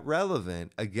is that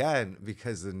relevant? Again,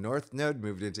 because the North Node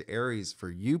moved into Aries for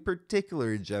you,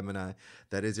 particularly Gemini.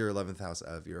 That is your 11th house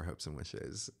of your hopes and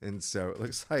wishes. And so it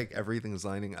looks like everything's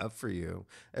lining up for you.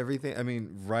 Everything, I mean,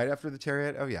 right after the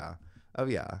Chariot, oh yeah. Oh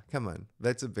yeah, come on.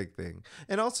 That's a big thing.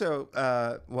 And also,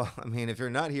 well, I mean, if you're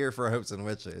not here for hopes and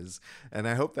wishes, and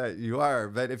I hope that you are,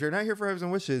 but if you're not here for hopes and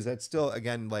wishes, that's still,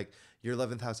 again, like your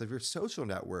 11th house of your social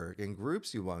network and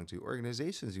groups you belong to,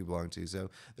 organizations you belong to.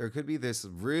 So there could be this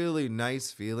really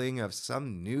nice feeling of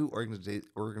some new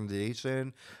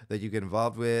organization that you get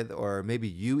involved with, or maybe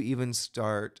you even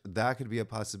start. That could be a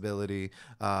possibility.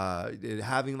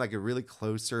 Having like a really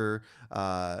closer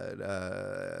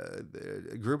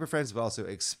group of friends, but also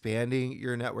expanding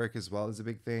your network as well is a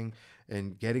big thing.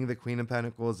 And getting the Queen of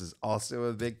Pentacles is also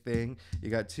a big thing. You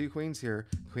got two queens here,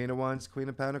 Queen of Wands, Queen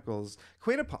of Pentacles.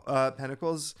 Queen of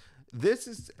Pentacles, this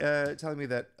is telling me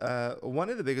that one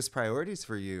of the biggest priorities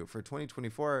for you for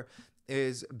 2024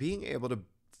 is being able to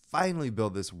finally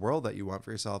build this world that you want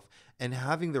for yourself and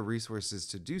having the resources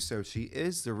to do so. She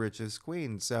is the richest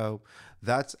queen. So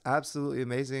that's absolutely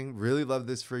amazing. Really love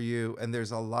this for you. And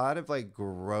there's a lot of like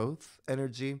growth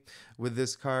energy with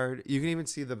this card. You can even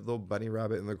see the little bunny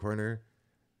rabbit in the corner,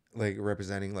 like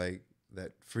representing like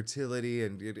that fertility.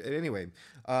 And anyway,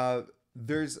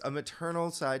 there's a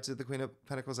maternal side to the Queen of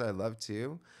Pentacles that I love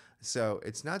too. So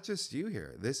it's not just you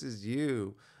here. This is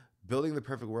you building the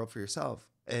perfect world for yourself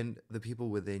and the people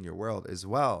within your world as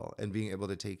well, and being able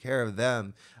to take care of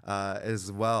them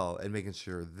as well, and making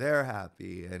sure they're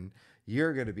happy and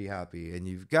you're going to be happy, and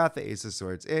you've got the Ace of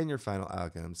Swords in your final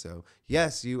outcome. So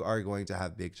yes, you are going to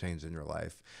have big change in your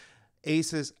life.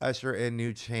 Aces usher in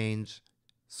new change.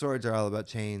 Swords are all about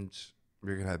change.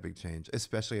 You're going to have big change,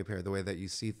 especially up here, the way that you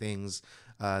see things,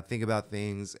 think about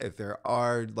things. If there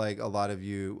are like a lot of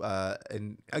you,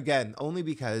 and again, only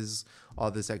because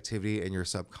all this activity in your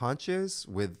subconscious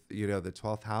with, you know, the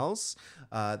 12th house,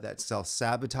 that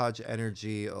self-sabotage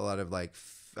energy, a lot of like,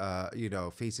 you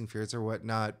know, facing fears or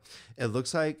whatnot, it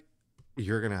looks like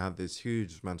you're going to have this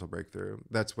huge mental breakthrough.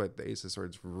 That's what the Ace of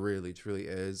Swords really, truly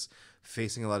is.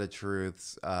 Facing a lot of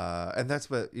truths. And that's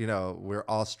what, you know, we're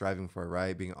all striving for,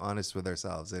 right? Being honest with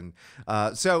ourselves. And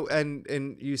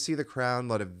and you see the crown, a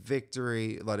lot of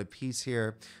victory, a lot of peace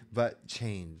here, but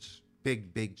change,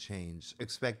 big change.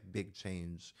 Expect big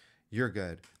change. You're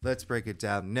good. Let's break it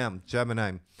down. Now,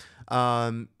 Gemini.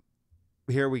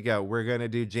 Here we go. We're going to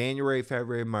do January,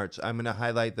 February, March. I'm going to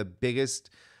highlight the biggest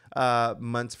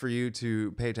months for you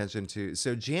to pay attention to.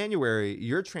 So January,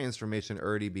 your transformation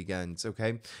already begins,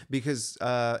 okay? Because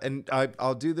and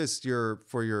I'll do this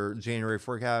for your January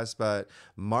forecast, but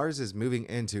Mars is moving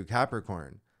into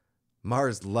Capricorn.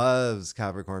 Mars loves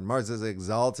Capricorn. Mars is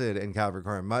exalted in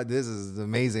Capricorn. This is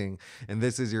amazing. And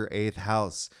this is your 8th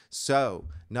house. So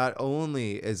not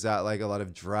only is that like a lot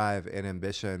of drive and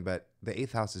ambition, but the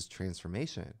 8th house is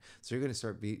transformation. So you're going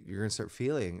to start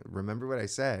feeling, remember what I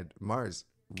said, Mars,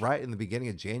 right in the beginning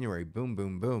of January, boom,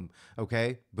 boom, boom.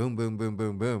 Okay. Boom, boom, boom,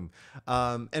 boom, boom.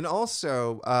 And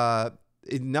also,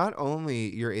 not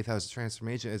only your 8th house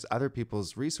transformation is other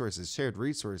people's resources, shared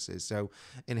resources. So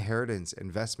inheritance,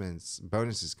 investments,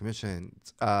 bonuses,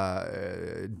 commissions,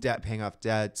 debt, paying off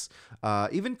debts,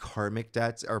 even karmic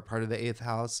debts are part of the 8th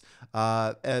house.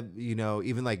 You know,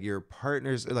 even like your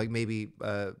partners, like maybe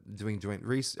doing joint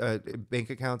bank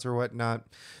accounts or whatnot.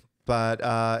 But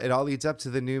it all leads up to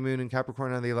the new moon in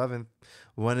Capricorn on the 11th.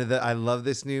 I love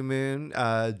this new moon.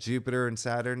 Jupiter and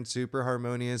Saturn, super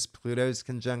harmonious. Pluto's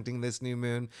conjuncting this new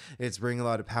moon. It's bringing a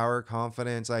lot of power,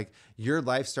 confidence. Like your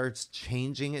life starts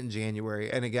changing in January.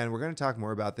 And again, we're going to talk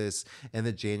more about this in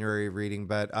the January reading.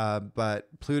 But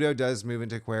Pluto does move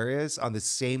into Aquarius on the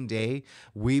same day.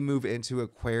 We move into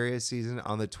Aquarius season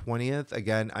on the 20th.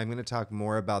 Again, I'm going to talk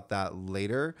more about that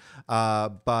later.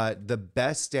 But the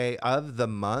best day of the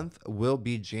month will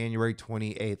be January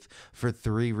 28th for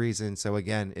 3 reasons. So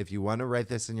again, if you want to write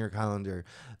this in your calendar,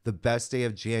 the best day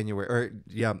of January,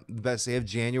 the best day of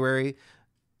January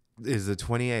is the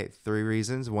 28th. 3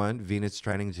 reasons. 1, Venus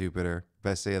trining Jupiter.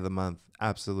 Best day of the month.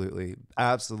 Absolutely.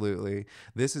 Absolutely.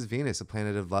 This is Venus, a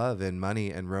planet of love and money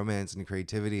and romance and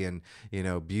creativity and, you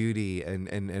know, beauty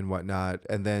and whatnot.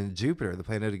 And then Jupiter, the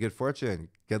planet of good fortune.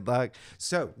 Good luck.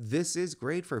 So this is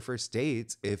great for first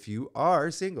dates if you are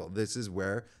single. This is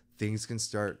where things can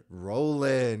start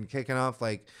rolling, kicking off,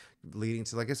 like leading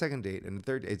to like a second date and a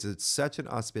third date. It's such an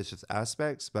auspicious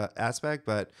aspect,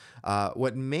 but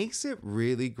what makes it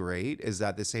really great is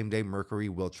that the same day Mercury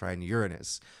will trine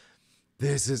Uranus.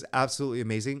 This is absolutely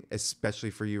amazing, especially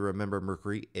for you. Remember,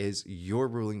 Mercury is your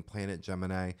ruling planet,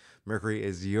 Gemini. Mercury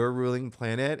is your ruling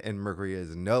planet, and Mercury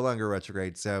is no longer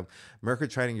retrograde. So Mercury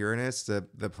trining Uranus,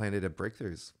 the planet of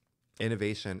breakthroughs,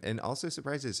 innovation, and also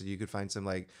surprises. So you could find some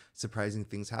like surprising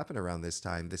things happen around this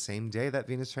time. The same day that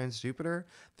Venus trines Jupiter.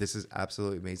 This is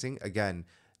absolutely amazing. Again,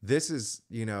 this is,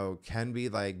 can be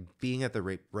like being at the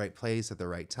right place at the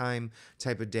right time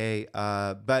type of day.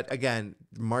 But again,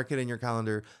 mark it in your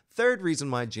calendar. Third reason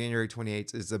why January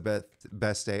 28th is the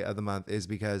best day of the month is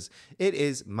because it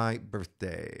is my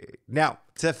birthday. Now,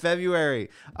 to February.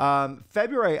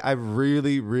 February, I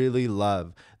really, really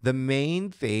love. The main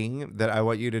thing that I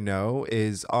want you to know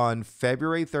is on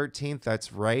February 13th,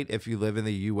 that's right, if you live in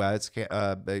the U.S.,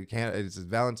 it's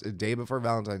a day before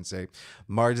Valentine's Day,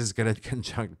 Mars is going to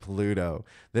conjunct Pluto.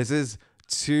 This is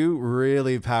two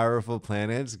really powerful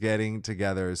planets getting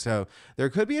together. So there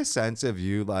could be a sense of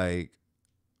you like,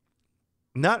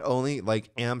 not only like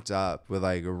amped up with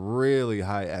like really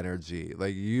high energy,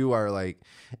 like you are like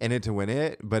in it to win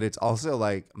it, but it's also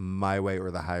like my way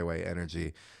or the highway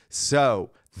energy.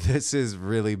 So this is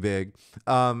really big.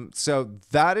 So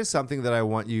that is something that I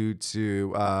want you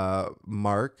to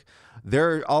mark.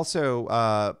 There are also,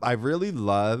 I really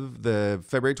love the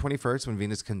February 21st when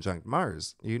Venus conjunct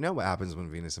Mars. You know what happens when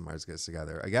Venus and Mars gets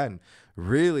together. Again,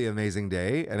 really amazing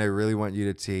day. And I really want you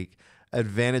to take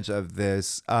advantage of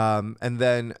this. And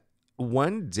then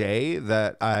one day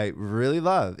that I really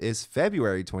love is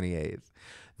February 28th.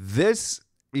 This,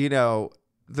 the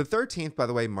 13th, by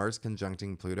the way, Mars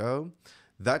conjuncting Pluto,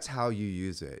 that's how you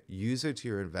use it. Use it to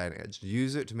your advantage.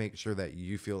 Use it to make sure that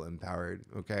you feel empowered,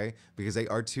 okay? Because they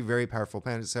are two very powerful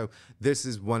planets. So this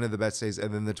is one of the best days.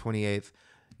 And then the 28th,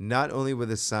 not only with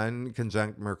the sun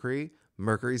conjunct Mercury,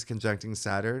 Mercury's conjuncting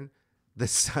Saturn, the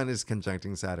sun is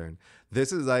conjuncting Saturn.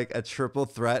 This is like a triple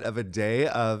threat of a day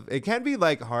of, it can be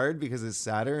like hard because it's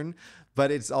Saturn,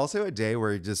 but it's also a day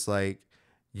where just like,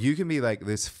 you can be like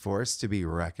this force to be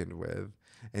reckoned with.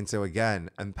 And so again,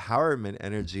 empowerment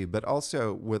energy, but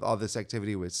also with all this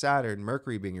activity with Saturn,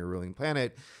 Mercury being your ruling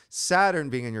planet, Saturn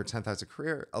being in your 10th house of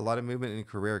career, a lot of movement in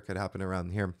career could happen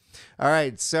around here. All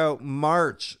right, so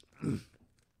March.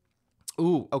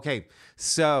 Ooh, okay.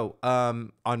 So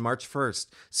on March 1st,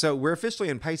 so we're officially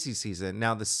in Pisces season.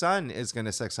 Now the sun is going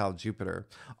to sextile Jupiter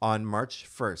on March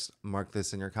 1st. Mark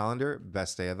this in your calendar.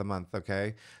 Best day of the month,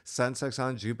 okay? Sun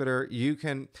sextile Jupiter. You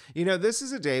can, this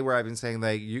is a day where I've been saying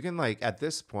like, you can like at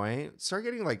this point start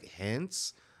getting like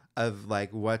hints of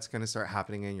like what's going to start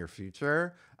happening in your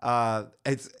future.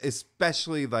 It's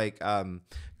especially like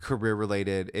career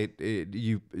related.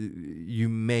 You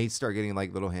may start getting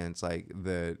like little hints like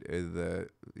the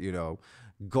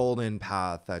golden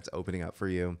path that's opening up for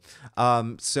you.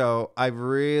 So I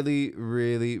really,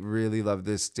 really, really love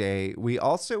this day. We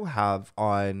also have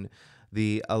on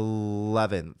the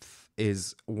 11th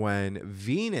is when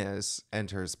Venus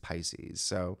enters Pisces.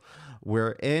 So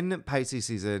we're in Pisces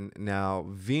season now.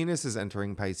 Venus is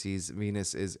entering Pisces.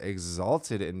 Venus is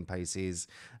exalted in Pisces.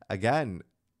 Again,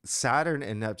 Saturn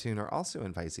and Neptune are also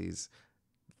in Pisces.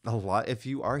 A lot, if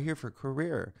you are here for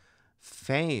career,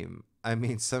 fame. I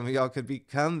mean, some of y'all could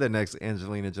become the next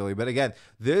Angelina Jolie. But again,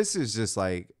 this is just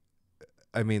like,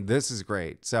 this is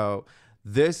great. So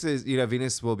this is,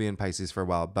 Venus will be in Pisces for a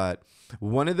while, but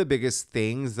one of the biggest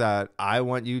things that I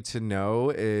want you to know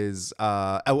is,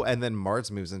 and then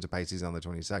Mars moves into Pisces on the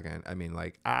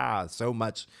 22nd. So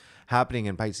much happening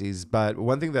in Pisces. But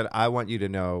one thing that I want you to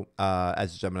know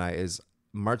as Gemini is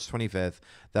March 25th,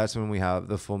 that's when we have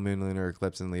the full moon lunar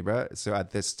eclipse in Libra. So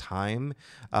at this time,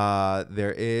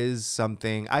 there is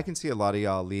something, I can see a lot of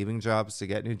y'all leaving jobs to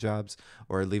get new jobs,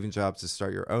 or leaving jobs to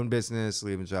start your own business,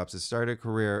 leaving jobs to start a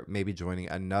career, maybe joining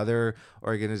another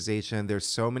organization. There's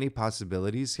so many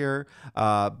possibilities here.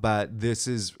 But this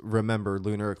is, remember,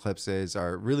 lunar eclipses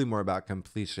are really more about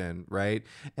completion, right?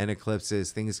 And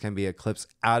eclipses, things can be eclipsed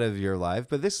out of your life,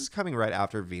 but this is coming right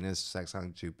after Venus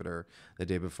sextiling Jupiter the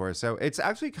day before. So it's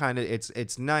actually kind of,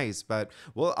 it's nice, but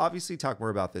we'll obviously talk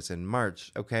more about this in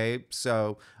March. Okay.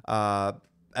 So,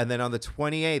 and then on the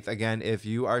 28th, again, if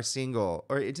you are single,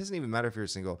 or it doesn't even matter if you're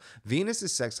single, Venus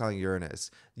is sextiling Uranus.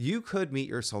 You could meet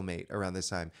your soulmate around this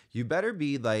time. You better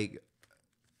be like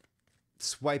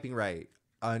swiping right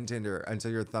on Tinder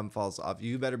until your thumb falls off.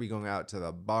 You better be going out to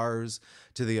the bars,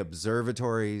 to the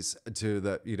observatories, to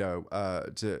the,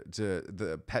 to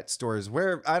the pet stores,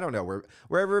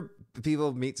 wherever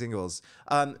people meet singles.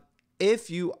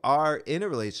 If you are in a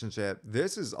relationship,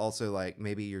 this is also like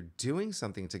maybe you're doing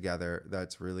something together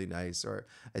that's really nice, or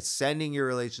ascending your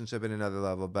relationship in another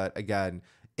level. But again,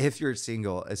 If you're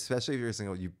single, especially if you're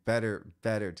single, you better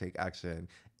take action.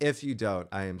 If you don't,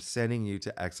 I am sending you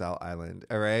to Exile Island.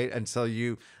 All right, until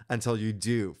you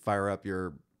do fire up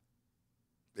your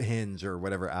Hinge or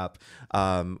whatever app,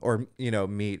 or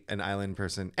meet an island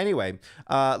person. Anyway,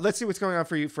 let's see what's going on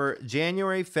for you for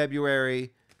January,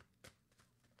 February,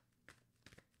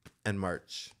 and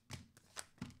March.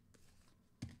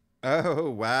 Oh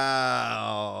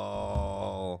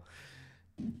wow!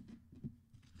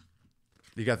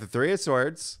 You got the Three of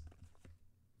Swords,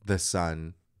 the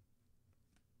Sun,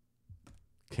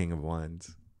 King of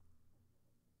Wands.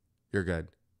 You're good.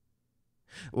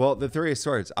 Well, the Three of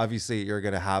Swords, obviously, you're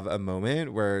going to have a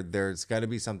moment where there's going to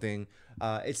be something.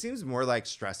 It seems more like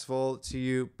stressful to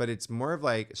you, but it's more of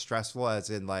like stressful as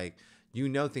in like,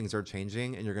 things are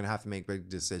changing and you're going to have to make big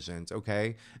decisions.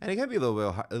 Okay. And it can be a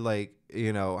little bit like,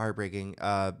 heartbreaking.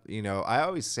 I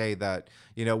always say that,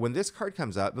 when this card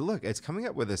comes up, but look, it's coming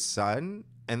up with a Sun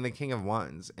and the King of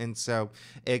Wands. And so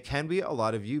it can be a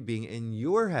lot of you being in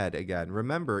your head again.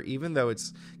 Remember, even though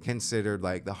it's considered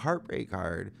like the heartbreak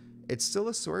card, it's still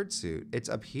a sword suit. It's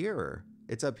up here.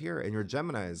 It's up here. And you're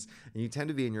Geminis. And you tend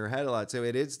to be in your head a lot. So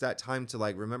it is that time to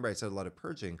remember I said a lot of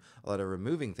purging, a lot of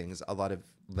removing things, a lot of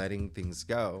letting things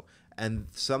go. And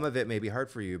some of it may be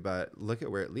hard for you, but look at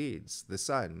where it leads. The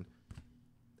Sun.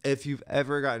 If you've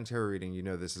ever gotten tarot reading,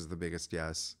 this is the biggest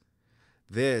yes.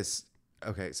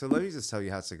 Okay, so let me just tell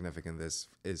you how significant this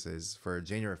is for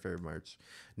January, February, March.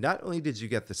 Not only did you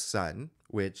get the Sun,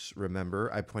 which, remember,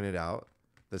 I pointed out,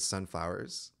 the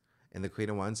sunflowers, and the Queen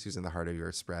of Wands, who's in the heart of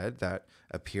your spread, that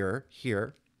appear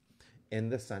here in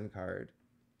the Sun card.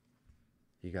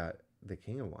 You got the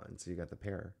King of Wands. You got the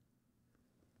pair.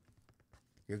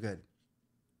 You're good.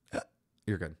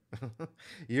 You're good.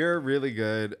 You're really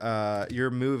good.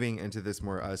 You're moving into this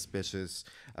more auspicious,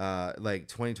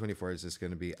 2024 is just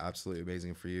going to be absolutely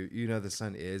amazing for you. The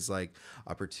Sun is like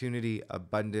opportunity,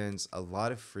 abundance, a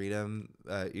lot of freedom.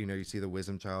 You see the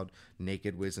wisdom child,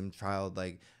 naked wisdom child,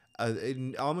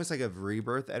 almost like a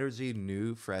rebirth energy,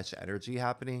 new, fresh energy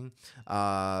happening.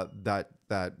 That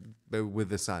with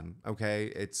the Sun.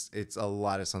 Okay, it's a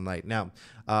lot of sunlight. Now,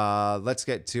 let's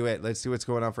get to it. Let's see what's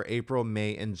going on for April,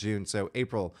 May, and June. So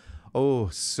April. Oh,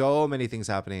 so many things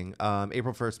happening.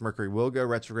 April 1st, Mercury will go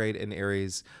retrograde in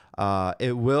Aries.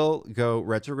 It will go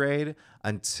retrograde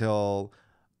until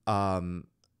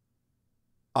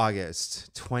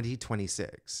August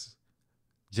 2026.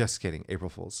 Just kidding, April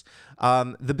Fools.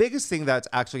 The biggest thing that's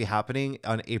actually happening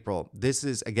on April, this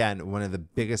is, again, one of the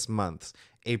biggest months,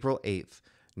 April 8th,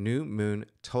 new moon,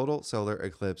 total solar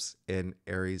eclipse in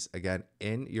Aries, again,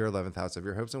 in your 11th house of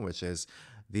your hopes and wishes.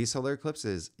 These solar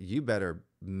eclipses, you better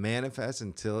manifest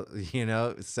until,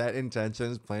 set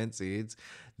intentions, plant seeds.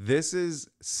 This is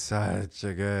such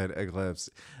a good eclipse.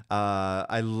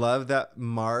 I love that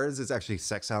Mars is actually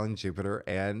sextiling Jupiter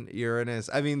and Uranus.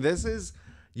 I mean,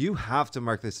 you have to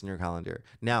mark this in your calendar.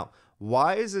 Now,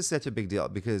 why is this such a big deal?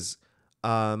 Because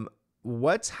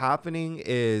what's happening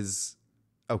is,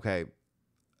 okay,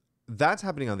 that's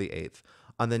happening on the 8th.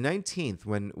 On the 19th,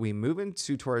 when we move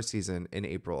into Taurus season in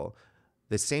April,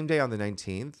 the same day on the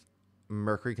 19th,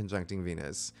 Mercury conjuncting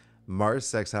Venus, Mars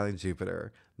sextiling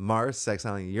Jupiter, Mars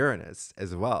sextiling Uranus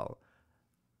as well.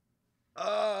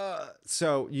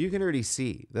 So you can already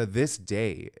see that this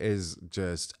day is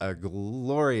just a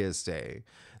glorious day.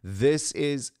 This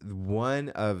is one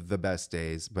of the best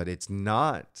days, but it's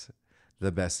not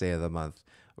the best day of the month.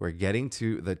 We're getting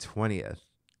to the 20th,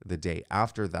 the day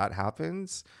after that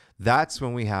happens. That's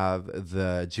when we have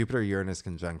the Jupiter-Uranus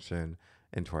conjunction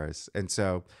in Taurus. And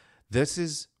so this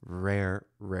is rare.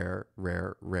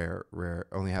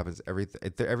 Only happens every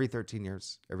 13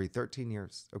 years. Every 13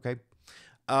 years, okay?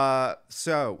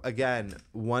 So again,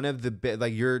 one of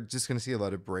the you're just going to see a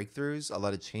lot of breakthroughs, a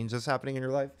lot of changes happening in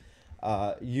your life.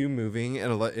 You moving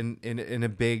in a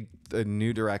big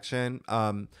new direction.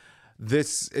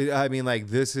 This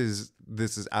is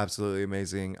absolutely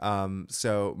amazing.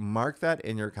 So mark that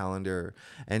in your calendar.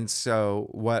 And so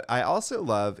what I also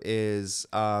love is,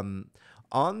 on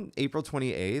April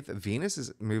 28th, Venus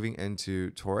is moving into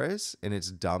Taurus in its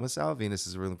domicile. Venus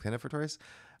is a ruling planet for Taurus.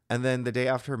 And then the day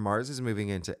after, Mars is moving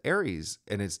into Aries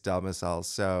in its domicile.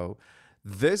 So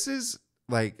this is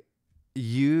just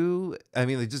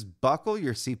buckle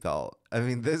your seatbelt. I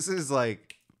mean, this is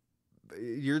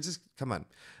come on.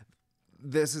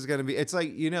 This is going to be, I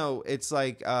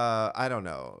don't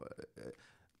know,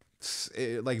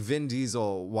 like Vin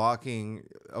Diesel walking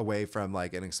away from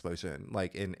an explosion,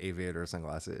 in aviator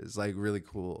sunglasses, really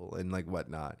cool and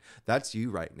whatnot. That's you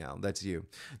right now. That's you.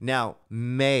 Now,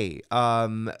 May,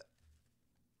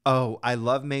 Oh, I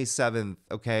love May 7th.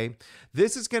 Okay.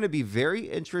 This is going to be very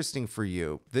interesting for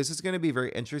you. This is going to be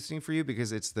very interesting for you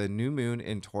because it's the new moon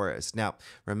in Taurus. Now,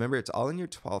 remember, it's all in your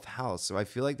 12th house. So I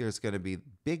feel like there's going to be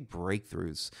big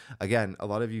breakthroughs. Again, a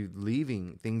lot of you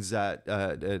leaving things that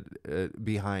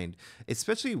behind,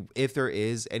 especially if there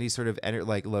is any sort of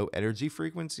like low energy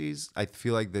frequencies. I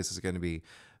feel like this is going to be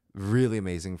really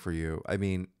amazing for you. I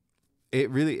mean,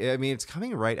 it's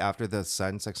coming right after the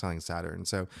sun sextiling Saturn.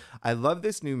 So I love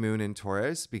this new moon in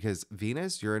Taurus because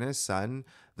Venus, Uranus, Sun,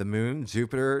 the moon,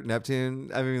 Jupiter, Neptune,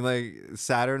 like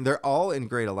Saturn, they're all in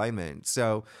great alignment.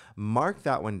 So mark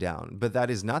that one down. But that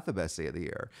is not the best day of the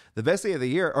year. The best day of the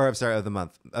year, or I'm sorry, of the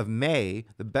month of May,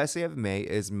 the best day of May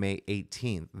is May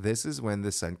 18th. This is when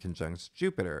the sun conjuncts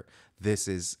Jupiter. This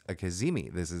is a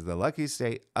Kazemi. This is the luckiest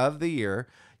day of the year.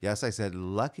 Yes, I said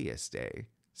luckiest day.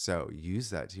 So use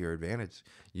that to your advantage.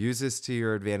 Use this to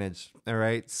your advantage. All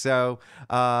right. So,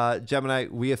 Gemini,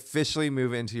 we officially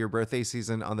move into your birthday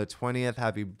season on the 20th.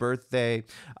 Happy birthday.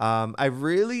 I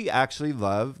really actually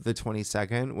love the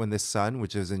 22nd when the sun,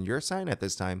 which is in your sign at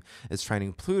this time, is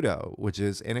trining Pluto, which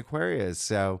is in Aquarius.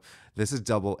 So this is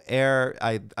double air.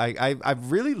 I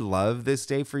really love this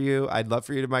day for you. I'd love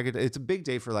for you to mark it. It's a big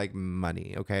day for like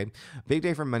money. Okay. Big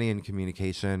day for money and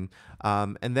communication.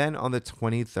 And then on the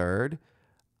 23rd,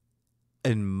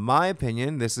 in my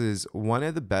opinion, this is one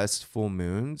of the best full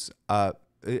moons. I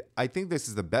think this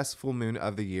is the best full moon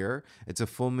of the year. It's a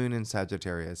full moon in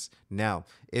Sagittarius. Now,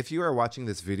 if you are watching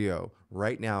this video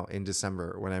right now in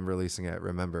December when I'm releasing it,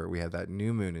 remember we have that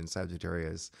new moon in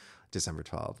Sagittarius, December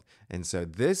 12th. And so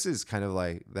this is kind of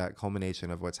like that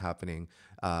culmination of what's happening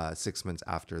 6 months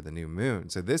after the new moon.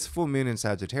 So this full moon in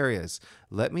Sagittarius,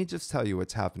 let me just tell you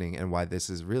what's happening and why this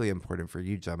is really important for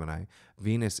you, Gemini.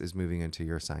 Venus is moving into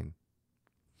your sign.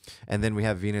 And then we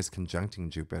have Venus conjuncting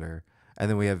Jupiter. And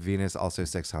then we have Venus also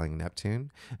sextiling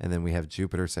Neptune. And then we have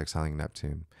Jupiter sextiling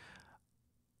Neptune.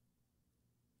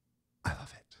 I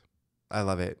love it. I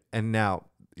love it. And now,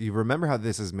 you remember how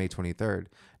this is May 23rd.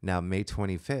 Now, May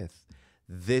 25th.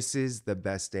 This is the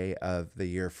best day of the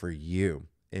year for you.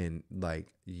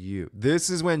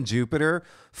 This is when Jupiter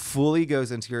fully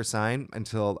goes into your sign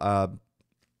until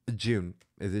June.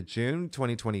 Is it June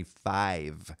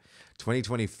 2025?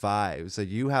 2025. So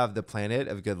you have the planet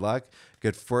of good luck,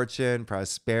 good fortune,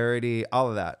 prosperity, all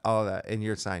of that in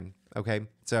your sign. Okay.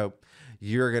 So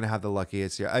you're going to have the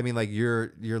luckiest year. I mean, like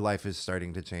your life is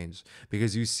starting to change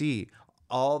because you see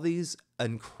all these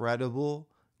incredible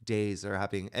days that are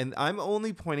happening. And I'm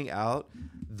only pointing out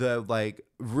the like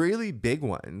really big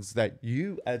ones that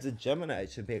you as a Gemini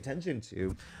should pay attention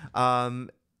to.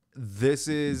 This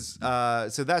is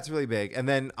so that's really big. And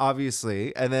then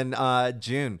obviously,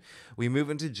 June, we move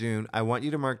into June. I want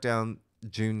you to mark down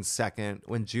June 2nd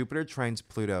when Jupiter trines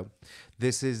Pluto.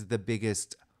 This is the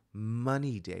biggest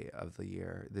money day of the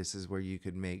year. This is where you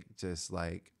could make just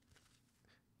like,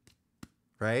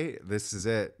 right? This is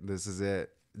it.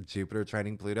 Jupiter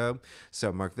trining Pluto.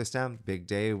 So mark this down. Big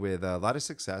day with a lot of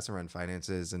success around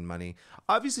finances and money.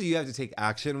 Obviously, you have to take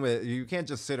action. You can't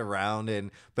just sit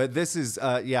around but this is,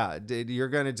 you're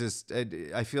going to just,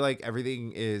 I feel like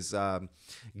everything is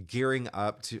gearing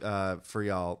up to for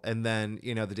y'all. And then,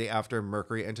 the day after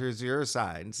Mercury enters your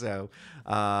sign. So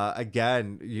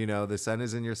again, the sun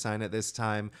is in your sign at this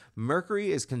time.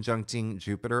 Mercury is conjuncting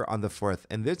Jupiter on the 4th.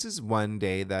 And this is one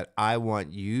day that I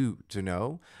want you to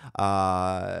know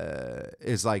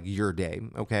is like your day,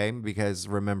 okay? Because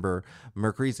remember,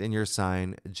 Mercury's in your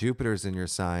sign, Jupiter's in your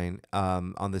sign.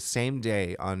 On the same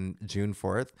day, on June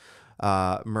 4th,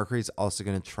 Mercury's also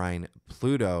going to trine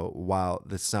Pluto while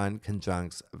the sun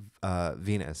conjuncts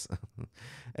Venus.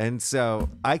 And so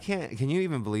can you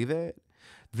even believe it?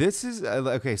 This is,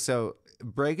 okay, so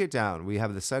break it down. We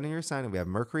have the sun in your sign, and we have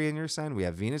Mercury in your sign, we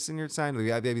have Venus in your sign. We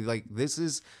have, this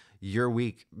is your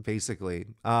week, basically.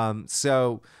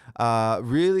 So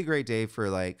really great day for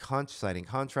like signing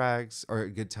contracts, or a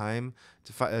good time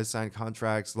to sign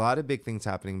contracts. A lot of big things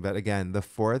happening. But again, the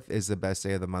 4th is the best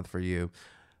day of the month for you.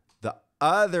 The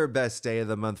other best day of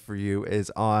the month for you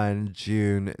is on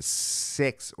June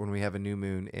 6th when we have a new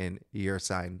moon in your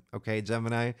sign. Okay,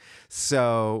 Gemini?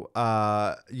 So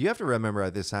you have to remember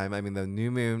at this time, the new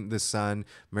moon, the sun,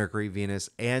 Mercury, Venus,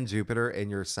 and Jupiter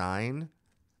in your sign.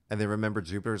 And then remember,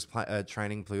 Jupiter's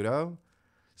trining Pluto.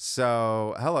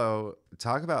 So, hello,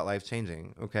 talk about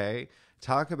life-changing, okay?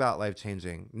 Talk about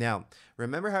life-changing. Now,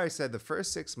 remember how I said the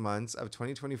first 6 months of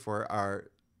 2024 are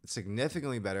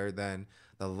significantly better than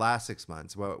the last 6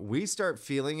 months. Well, we start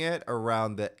feeling it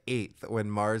around the 8th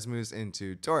when Mars moves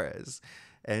into Taurus.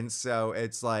 And so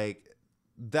it's like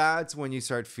that's when you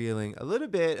start feeling a little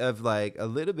bit of a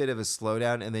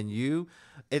slowdown. And then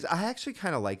I actually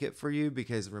kind of like it for you,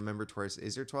 because remember, Taurus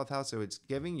is your 12th house. So it's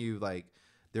giving you like,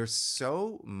 there's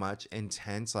so much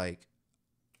intense, like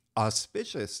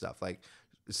auspicious stuff, like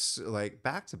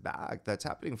back to back that's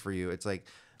happening for you. It's like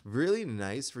really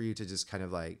nice for you to just kind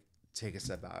of like take a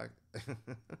step back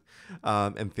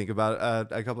and think about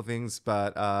a couple things.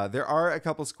 But there are a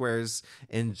couple squares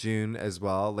in June as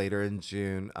well, later in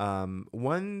June.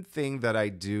 One thing that I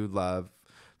do love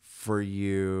for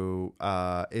you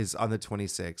is on the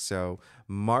 26th. So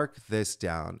mark this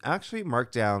down. Actually,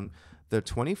 mark down the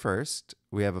 21st.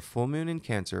 We have a full moon in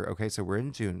Cancer. Okay, so we're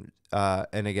in June.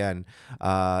 And again,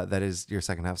 that is your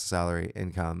second half salary,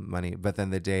 income, money. But then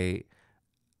the day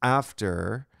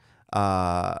after,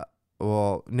 on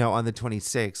the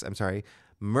 26th, I'm sorry,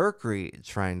 Mercury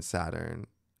trines Saturn.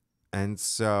 And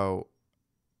so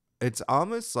it's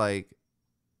almost like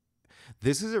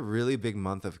this is a really big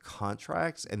month of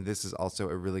contracts, and this is also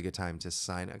a really good time to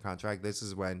sign a contract. This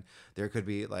is when there could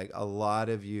be like a lot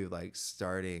of you like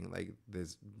starting like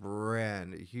this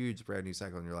huge brand new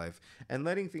cycle in your life, and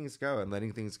letting things go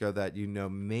that,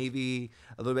 maybe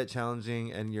a little bit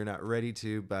challenging and you're not ready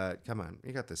to, but come on,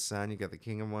 you got the Sun, you got the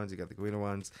King of Wands, you got the Queen of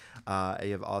Wands,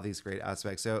 you have all these great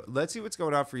aspects. So let's see what's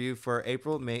going on for you for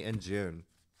April, May, and June.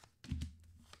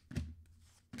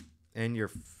 And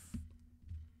you're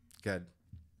good.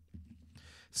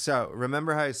 So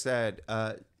remember how I said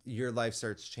your life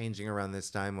starts changing around this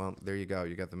time? Well, there you go.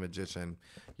 You got the Magician.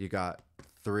 You got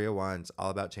 3 of Wands,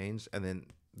 all about change. And then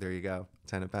there you go.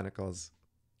 10 of Pentacles.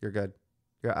 You're good.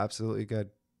 You're absolutely good.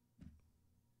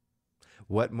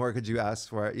 What more could you ask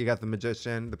for? You got the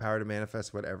Magician, the power to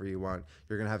manifest whatever you want.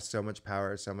 You're going to have so much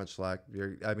power, so much luck.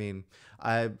 The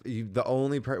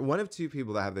only one of 2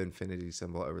 people that have the infinity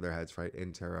symbol over their heads, right,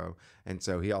 in tarot. And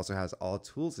so he also has all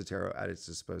tools to tarot at its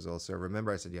disposal. So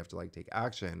remember, I said you have to like take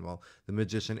action. Well, the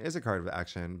Magician is a card of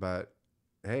action, but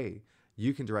hey,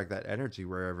 you can direct that energy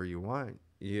wherever you want.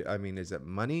 Is it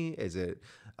money? Is it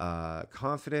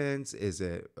confidence? Is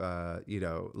it,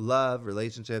 love,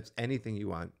 relationships, anything you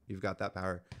want? You've got that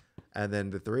power. And then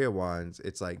the 3 of Wands,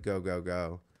 it's like, go, go,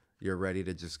 go. You're ready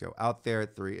to just go out there.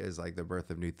 3 is like the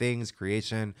birth of new things,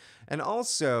 creation. And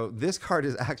also, this card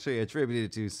is actually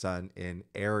attributed to Sun in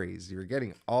Aries. You're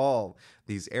getting all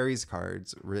these Aries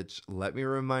cards, which, let me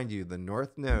remind you, the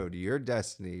North Node, your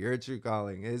destiny, your true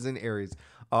calling is in Aries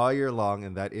all year long.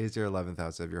 And that is your 11th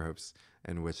house of your hopes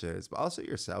and wishes, but also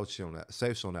your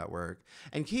social network.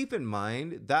 And keep in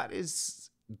mind,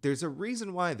 there's a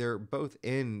reason why they're both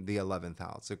in the 11th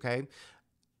house, okay?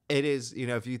 It is,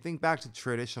 if you think back to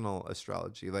traditional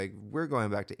astrology, like we're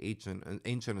going back to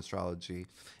ancient astrology,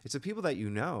 it's the people that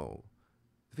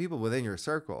the people within your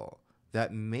circle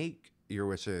that make your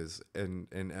wishes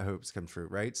and hopes come true,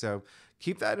 right? So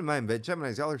keep that in mind. But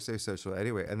Geminis, y'all are so social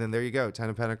anyway. And then there you go, 10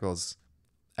 of Pentacles.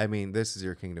 This is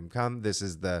your kingdom come. This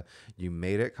is the you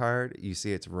made it card. You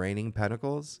see it's raining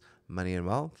pentacles, money and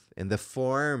wealth in the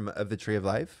form of the tree of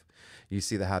life. You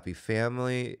see the happy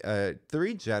family,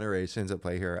 3 generations at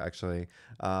play here, actually.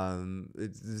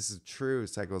 This is true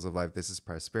cycles of life. This is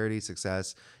prosperity,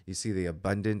 success. You see the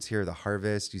abundance here, the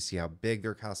harvest. You see how big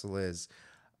their castle is.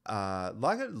 A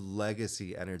lot of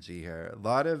legacy energy here, a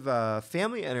lot of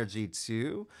family energy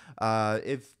too,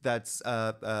 if that's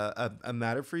a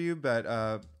matter for you,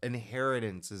 but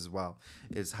inheritance as well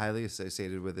is highly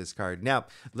associated with this card. Now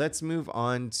let's move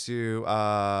on to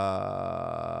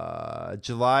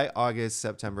July, August,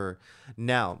 September.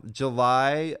 Now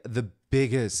July, the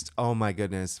biggest, oh my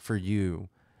goodness, for you,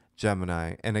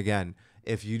 Gemini. And again,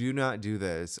 if you do not do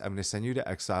this, I'm going to send you to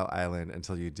Exile Island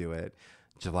until you do it.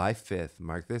 July 5th,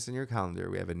 mark this in your calendar.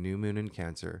 We have a new moon in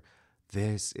Cancer.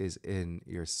 This is in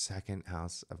your second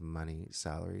house of money,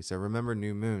 salary. So remember,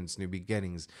 new moons, new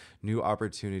beginnings, new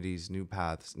opportunities, new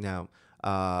paths. Now,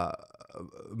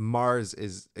 Mars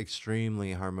is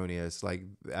extremely harmonious, like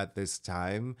at this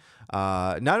time,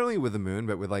 not only with the moon,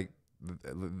 but with like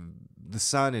the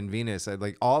Sun and Venus,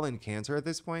 like all in Cancer at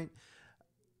this point.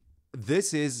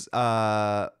 This is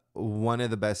one of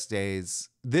the best days.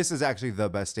 This is actually the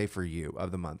best day for you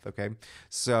of the month. Okay.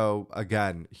 So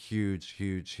again, huge.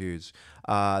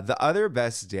 The other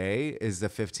best day is the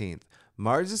 15th.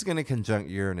 Mars is going to conjunct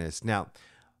Uranus. Now,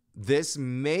 this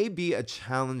may be a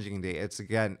challenging day. It's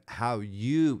again how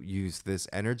you use this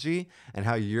energy and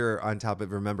how you're on top of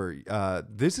it. Remember,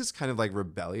 this is kind of like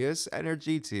rebellious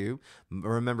energy too.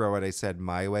 Remember what I said,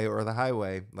 my way or the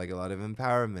highway, like a lot of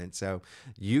empowerment. So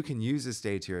you can use this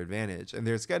day to your advantage. And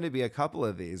there's going to be a couple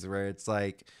of these where it's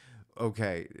like,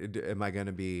 okay, am I going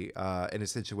to be in a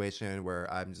situation where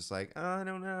I'm just like, oh, I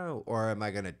don't know? Or am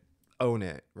I going to own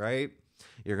it, right?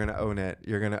 You're going to own it.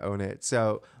 You're going to own it.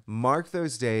 So mark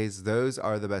those days. Those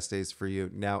are the best days for you.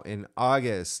 Now in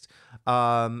August,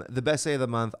 the best day of the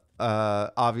month,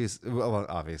 obviously, is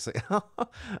the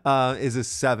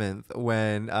 7th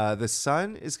when the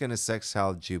sun is going to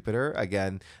sextile Jupiter.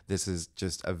 Again, this is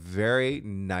just a very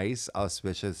nice,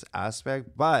 auspicious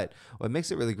aspect. But what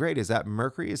makes it really great is that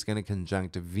Mercury is going to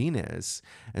conjunct Venus.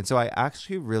 And so I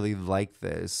actually really like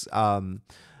this.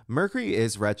 Mercury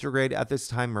is retrograde at this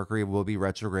time. Mercury will be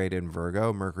retrograde in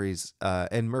Virgo. Mercury's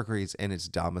in its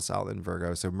domicile in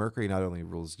Virgo. So Mercury not only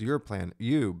rules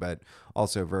you, but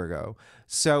also Virgo.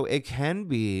 So it can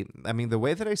be, I mean, the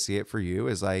way that I see it for you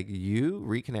is like you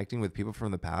reconnecting with people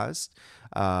from the past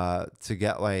to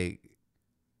get like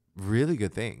really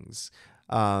good things.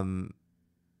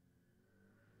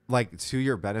 Like to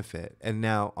your benefit. And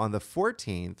now on the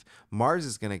 14th, Mars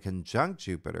is going to conjunct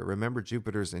Jupiter. Remember,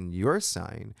 Jupiter's in your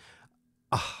sign.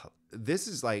 This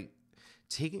is like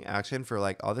taking action for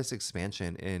like all this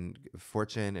expansion in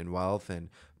fortune and wealth and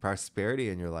prosperity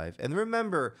in your life. And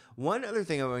remember, one other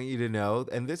thing I want you to know,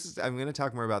 and this is, I'm going to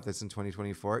talk more about this in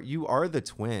 2024. You are the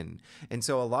twin. And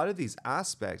so a lot of these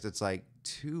aspects, it's like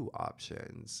two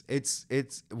options. It's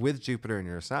with Jupiter in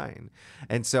your sign.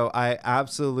 And so I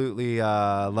absolutely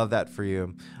love that for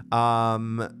you.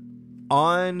 On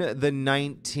the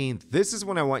 19th, this is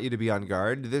when I want you to be on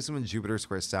guard. This is when Jupiter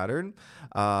squares Saturn.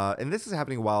 And this is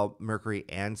happening while Mercury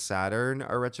and Saturn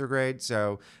are retrograde.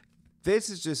 So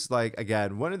this is just like,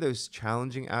 again, one of those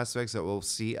challenging aspects that we'll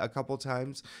see a couple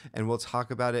times. And we'll talk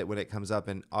about it when it comes up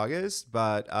in August.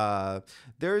 But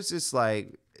there's just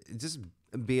like, just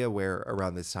be aware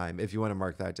around this time if you want to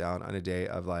mark that down on a day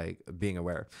of like being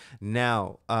aware.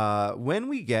 Now, when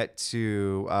we get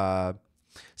to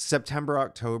September,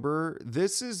 October,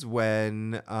 this is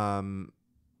when,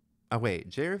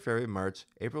 January, February, March,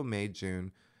 April, May,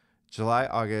 June, July,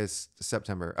 August,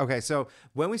 September. Okay, so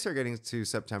when we start getting to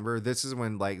September, this is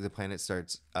when like the planet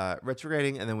starts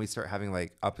retrograding, and then we start having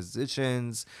like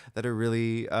oppositions that are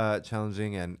really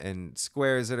challenging and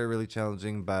squares that are really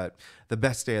challenging. But the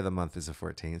best day of the month is the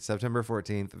 14th, September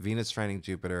 14th, Venus trining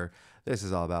Jupiter. This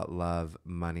is all about love,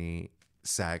 money,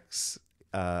 sex,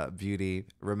 beauty.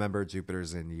 Remember,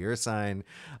 Jupiter's in your sign.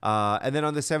 And then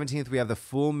on the 17th, we have the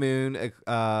full moon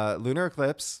lunar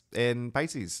eclipse in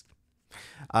Pisces.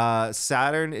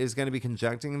 Saturn is going to be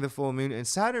conjuncting the full moon, and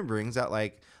Saturn brings out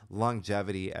like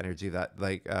longevity energy, that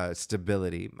like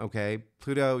stability. Okay,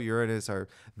 Pluto, Uranus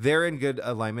they're in good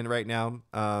alignment right now.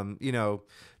 To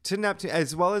Neptune,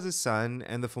 as well as the sun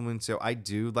and the full moon. So I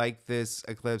do like this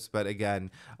eclipse, but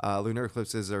again, lunar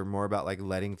eclipses are more about like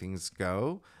letting things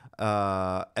go.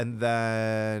 And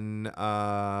then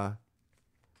on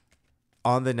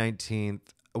the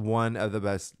 19th, one of the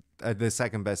best, the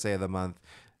second best day of the month,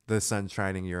 the sun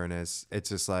trining Uranus. It's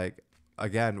just like,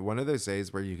 again, one of those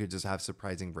days where you could just have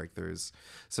surprising breakthroughs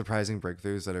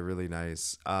that are really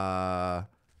nice. Oh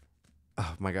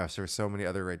my gosh, there's so many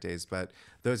other great days, but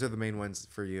those are the main ones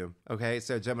for you. Okay,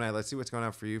 so Gemini, let's see what's going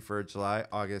on for you for July,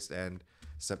 August, and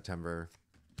September.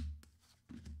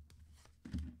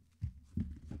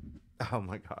 Oh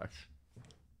my gosh.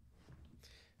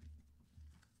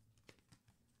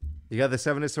 You got the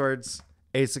Seven of Swords,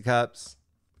 Ace of Cups,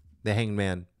 the Hanged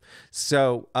Man.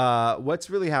 So what's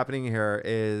really happening here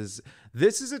is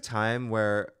this is a time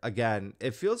where, again,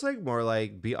 it feels like more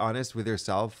like be honest with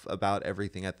yourself about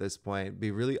everything at this point.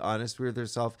 Be really honest with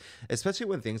yourself, especially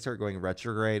when things start going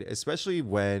retrograde, especially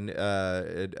when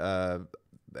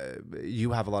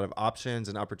you have a lot of options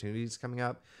and opportunities coming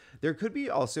up. There could be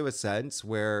also a sense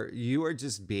where you are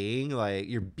just being like,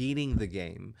 you're beating the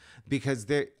game, because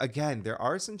there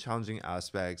are some challenging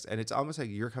aspects, and it's almost like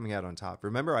you're coming out on top.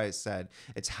 Remember, I said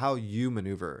it's how you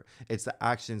maneuver. It's the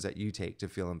actions that you take to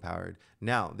feel empowered.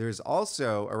 Now, there's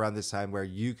also around this time where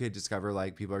you could discover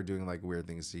like people are doing like weird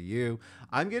things to you.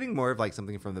 I'm getting more of like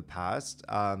something from the past,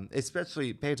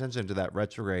 especially pay attention to that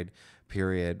retrograde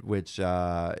period, which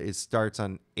it starts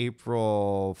on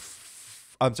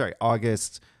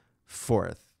August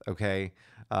 4th. Okay.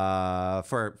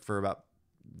 For about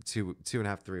two and a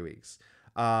half, 3 weeks.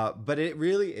 But it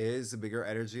really is, the bigger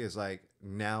energy is like,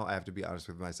 now I have to be honest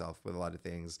with myself with a lot of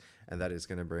things, and that is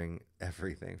going to bring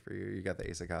everything for you. You got the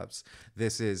Ace of Cups.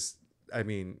 This is, I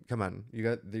mean, come on, you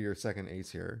got your second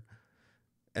ace here.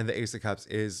 And the Ace of Cups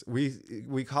is,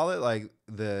 we call it like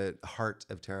the heart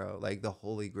of tarot, like the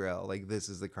holy grail. Like this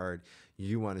is the card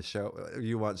you want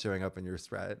showing up in your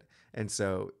spread. And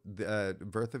so the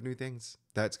birth of new things,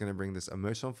 that's going to bring this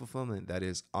emotional fulfillment that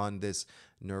is on this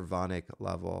nirvanic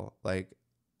level. Like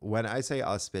when I say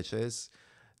auspicious,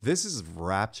 this is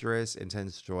rapturous,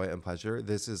 intense joy and pleasure.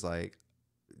 This is like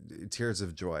tears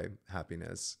of joy,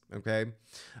 happiness. Okay.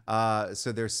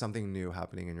 So there's something new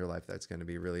happening in your life that's going to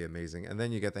be really amazing. And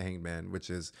then you get the Hanged Man, which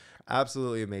is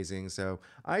absolutely amazing. So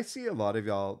I see a lot of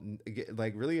y'all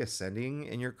like really ascending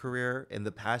in your career and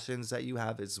the passions that you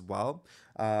have as well.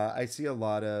 I see a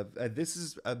lot of this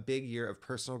is a big year of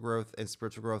personal growth and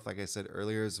spiritual growth, like I said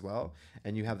earlier as well.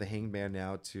 And you have the Hanged Man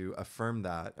now to affirm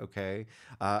that. Okay.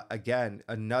 Again,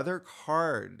 another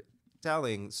card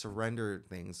telling surrender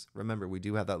things. Remember, we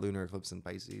do have that lunar eclipse in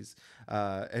Pisces.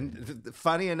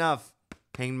 Funny enough,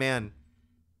 Hanged Man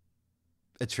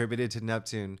attributed to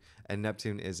Neptune, and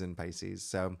Neptune is in Pisces.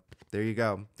 So there you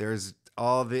go. There's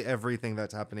everything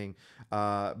that's happening.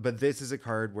 But this is a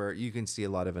card where you can see a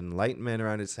lot of enlightenment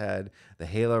around his head, the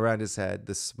halo around his head,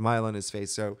 the smile on his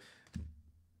face. So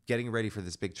getting ready for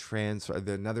this big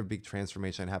another big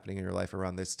transformation happening in your life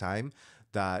around this time.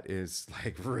 That is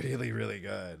like really, really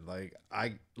good. Like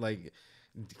I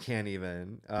can't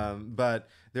even. But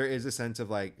there is a sense of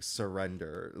like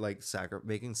surrender, like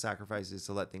making sacrifices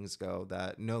to let things go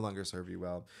that no longer serve you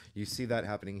well. You see that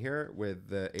happening here with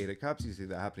the Eight of Cups. You see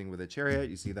that happening with the Chariot.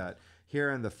 You see that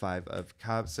here in the Five of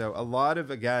Cups. So a lot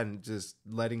of, again, just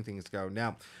letting things go.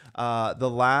 Now, the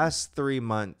last 3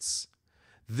 months.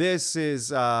 This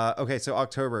is, okay, so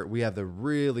October, we have the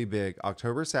really big,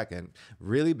 October 2nd,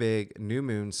 really big new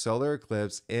moon solar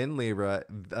eclipse in Libra.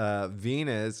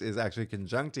 Venus is actually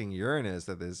conjuncting Uranus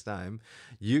at this time.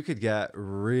 You could get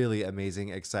really amazing,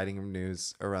 exciting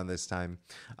news around this time.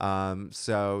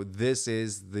 So this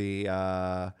is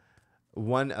the...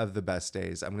 one of the best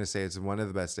days. I'm going to say it's one of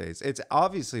the best days. It's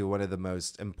obviously one of the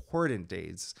most important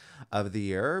days of the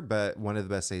year, but one of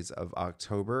the best days of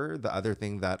October. The other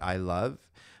thing that I love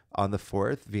on the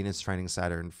 4th, Venus trining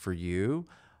Saturn for you.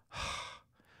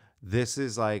 This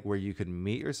is like where you could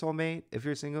meet your soulmate if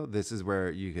you're single. This is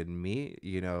where you could meet,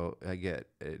 I get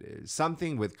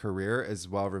something with career as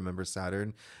well. Remember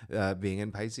Saturn being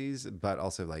in Pisces, but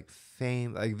also like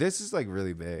fame. Like this is like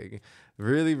really big,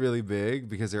 really, really big,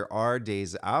 because there are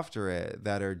days after it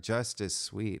that are just as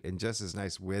sweet and just as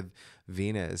nice with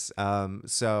Venus.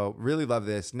 So really love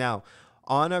this. Now,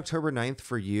 on October 9th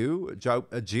for you,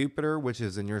 Jupiter, which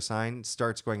is in your sign,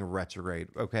 starts going retrograde,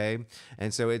 okay?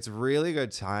 And so it's really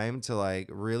good time to like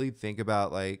really think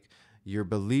about like your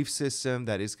belief system.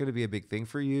 That is going to be a big thing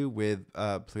for you with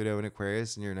Pluto and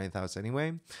Aquarius in your 9th house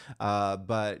anyway.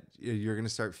 But you're going to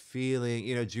start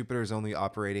feeling, Jupiter is only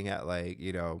operating at like,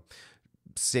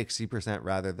 60%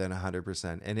 rather than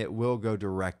 100%, and it will go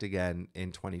direct again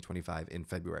in 2025 in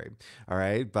February. All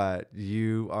right, but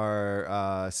you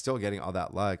are still getting all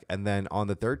that luck. And then on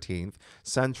the 13th,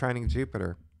 Sun trining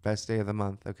Jupiter, best day of the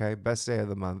month. Okay, best day of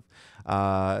the month.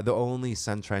 The only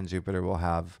Sun trine Jupiter we'll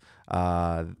have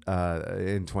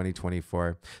in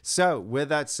 2024. So with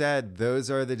that said,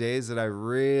 those are the days that I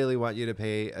really want you to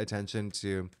pay attention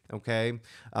to. Okay,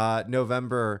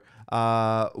 November.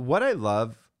 What I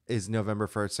love is November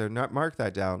 1st. So mark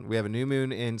that down. We have a new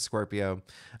moon in Scorpio.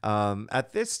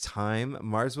 At this time,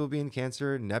 Mars will be in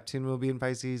Cancer, Neptune will be in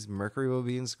Pisces, Mercury will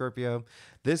be in Scorpio.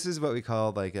 This is what we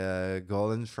call like a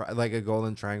golden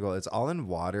triangle. It's all in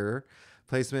water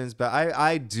placements, but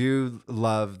I do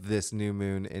love this new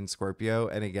moon in Scorpio.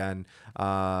 And again,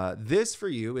 this for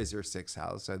you is your 6th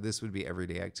house. So this would be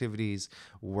everyday activities,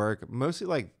 work, mostly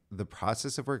like the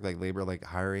process of work, like labor, like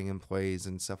hiring employees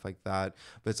and stuff like that.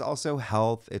 But it's also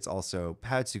health. It's also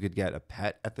pets. You could get a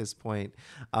pet at this point.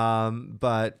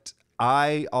 But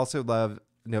I also love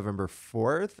November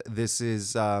 4th. This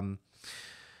is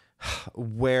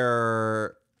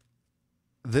where...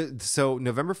 So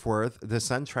November 4th, the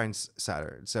Sun trines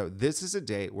Saturn. So this is a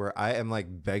date where I am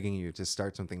like begging you to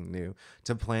start something new,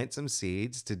 to plant some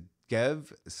seeds, to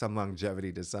give some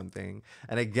longevity to something.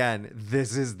 And again,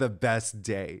 this is the best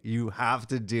day. You have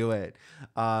to do it.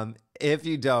 If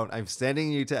you don't, I'm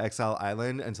sending you to Exile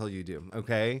Island until you do.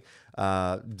 Okay.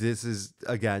 This is,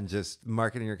 again, just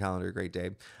mark it in your calendar. Great day.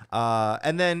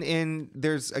 And then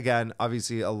there's, again,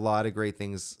 obviously a lot of great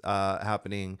things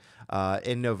happening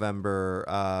in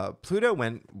November. Pluto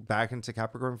went back into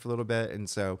Capricorn for a little bit. And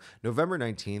so November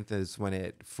 19th is when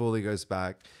it fully goes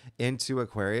back into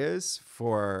Aquarius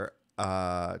for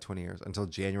 20 years until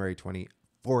January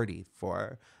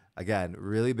 2044. Again,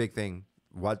 really big thing.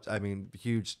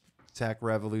 Huge tech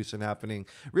revolution happening.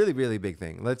 Really, really big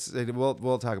thing.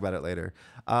 We'll talk about it later.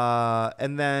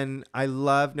 And then I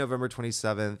love November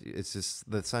 27th. It's just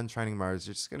the Sun trining Mars.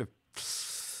 You're just gonna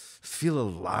feel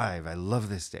alive. I love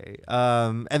this day.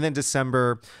 And then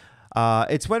December,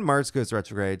 it's when Mars goes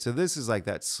retrograde. So this is like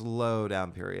that slow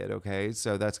down period. Okay,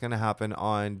 so that's gonna happen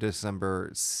on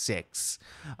December 6th.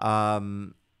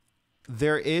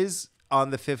 There is on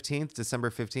the 15th,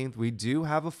 December 15th, we do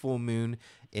have a full moon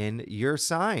in your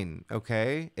sign.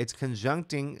 Okay. It's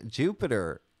conjuncting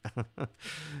Jupiter.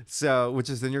 So, which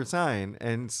is in your sign.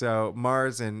 And so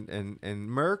Mars and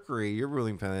Mercury, your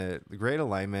ruling planet, great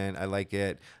alignment. I like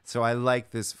it. So I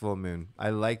like this full moon. I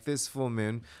like this full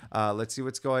moon. Let's see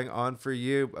what's going on for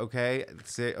you. Okay.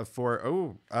 Say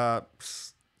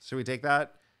should we take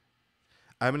that?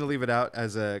 I'm going to leave it out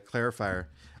as a clarifier.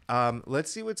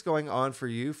 Let's see what's going on for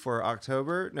you for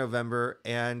October, November,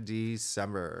 and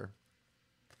December.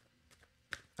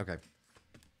 Okay.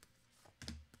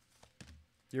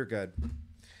 You're good.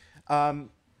 There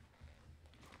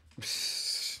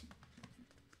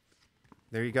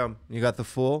you go. You got the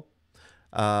Fool.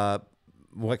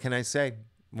 What can I say?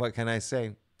 What can I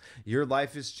say? Your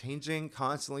life is changing,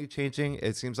 constantly changing.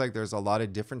 It seems like there's a lot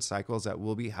of different cycles that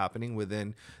will be happening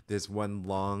within this one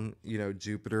long,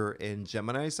 Jupiter in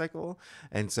Gemini cycle.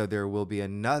 And so there will be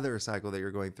another cycle that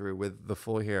you're going through with the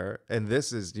Fool here. And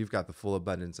this is, you've got the full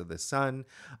abundance of the sun.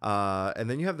 And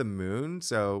then you have the moon.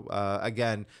 So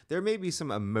again, there may be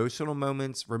some emotional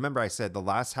moments. Remember, I said the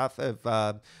last half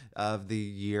of the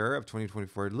year of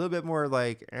 2024, a little bit more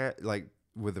like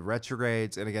with the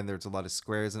retrogrades, and again, there's a lot of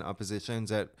squares and oppositions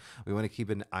that we want to keep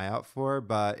an eye out for,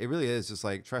 but it really is just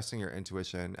like trusting your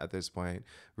intuition at this point.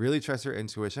 Really trust your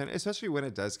intuition, especially when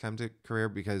it does come to career,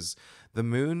 because the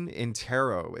moon in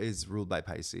tarot is ruled by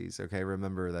Pisces. Okay,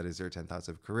 remember that is your 10th house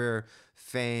of career,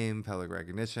 fame, public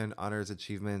recognition, honors,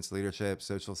 achievements, leadership,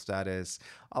 social status,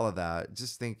 all of that.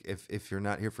 Just think, if you're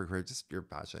not here for career, just your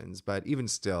passions. But even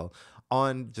still,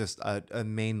 on just a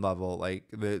main level, like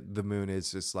the moon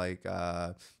is just like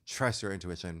trust your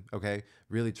intuition. Okay,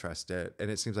 really trust it,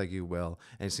 and it seems like you will,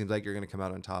 and it seems like you're going to come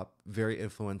out on top. Very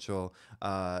influential.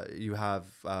 You have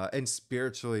and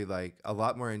spiritually, like a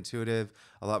lot more intuitive,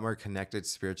 a lot more connected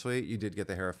spiritually. You did get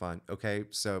the Hierophant. Okay,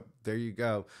 so there you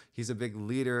go. He's a big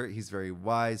leader. He's very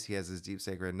wise. He has his deep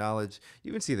sacred knowledge. You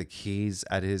even see the keys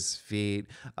at his feet.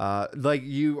 Like,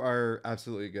 you are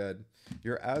absolutely good.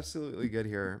 You're absolutely good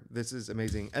here. This is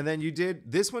amazing. And then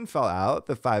this one fell out,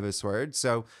 the Five of Swords.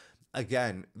 So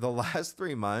again, the last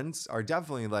 3 months are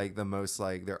definitely like the most,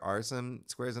 like, there are some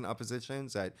squares and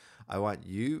oppositions that I want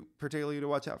you particularly to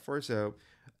watch out for. So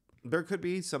there could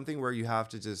be something where you have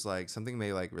to just like, something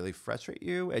may like really frustrate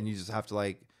you, and you just have to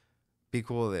like be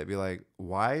cool with it. Be like,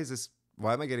 why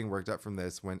am I getting worked up from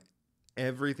this when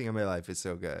everything in my life is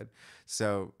so good?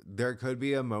 So there could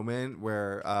be a moment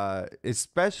where,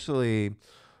 especially,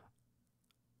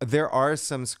 there are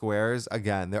some squares.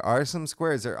 Again, there are some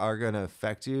squares that are going to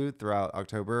affect you throughout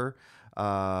October,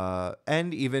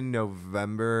 and even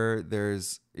November.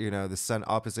 There's, the sun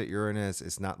opposite Uranus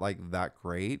is not like that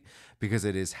great, because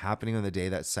it is happening on the day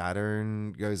that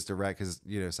Saturn goes direct, because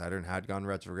Saturn had gone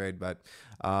retrograde, but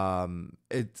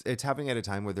it's happening at a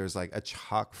time where there's like a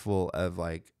chock full of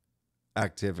like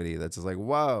activity that's just like,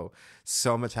 whoa,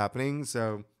 so much happening.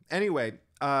 So anyway,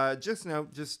 just know,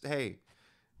 hey,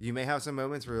 you may have some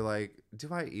moments where you're like, do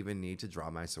I even need to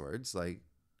draw my swords? Like,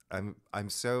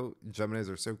 Geminis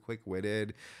are so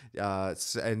quick-witted,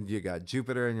 and you got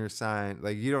Jupiter in your sign.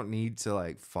 Like, you don't need to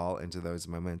like fall into those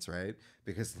moments, right?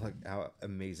 Because look how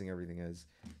amazing everything is.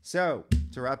 So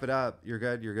to wrap it up, you're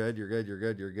good. You're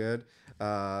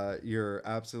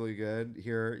absolutely good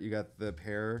here. You got the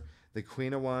pair, the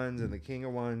Queen of Wands and the King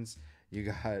of Wands. You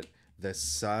got the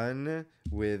Sun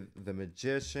with the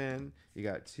Magician. You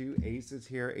got 2 aces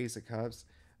here, Ace of Cups,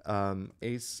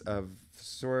 Ace of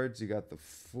Swords. You got the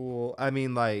Fool. I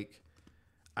mean, like,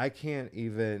 I can't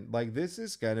even, like, this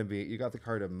is gonna be, you got the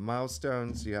card of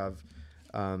Milestones. You have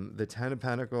the 10 of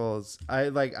Pentacles.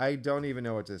 I don't even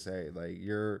know what to say. Like,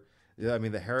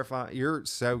 the Hierophant, you're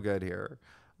so good here.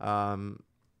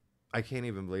 I can't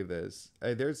even believe this.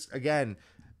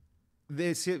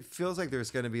 It feels like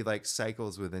there's going to be like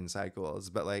cycles within cycles,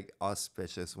 but like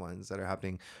auspicious ones that are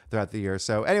happening throughout the year.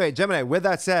 So anyway, Gemini, with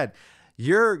that said,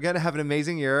 you're going to have an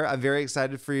amazing year. I'm very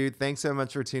excited for you. Thanks so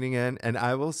much for tuning in, and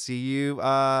I will see you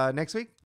next week.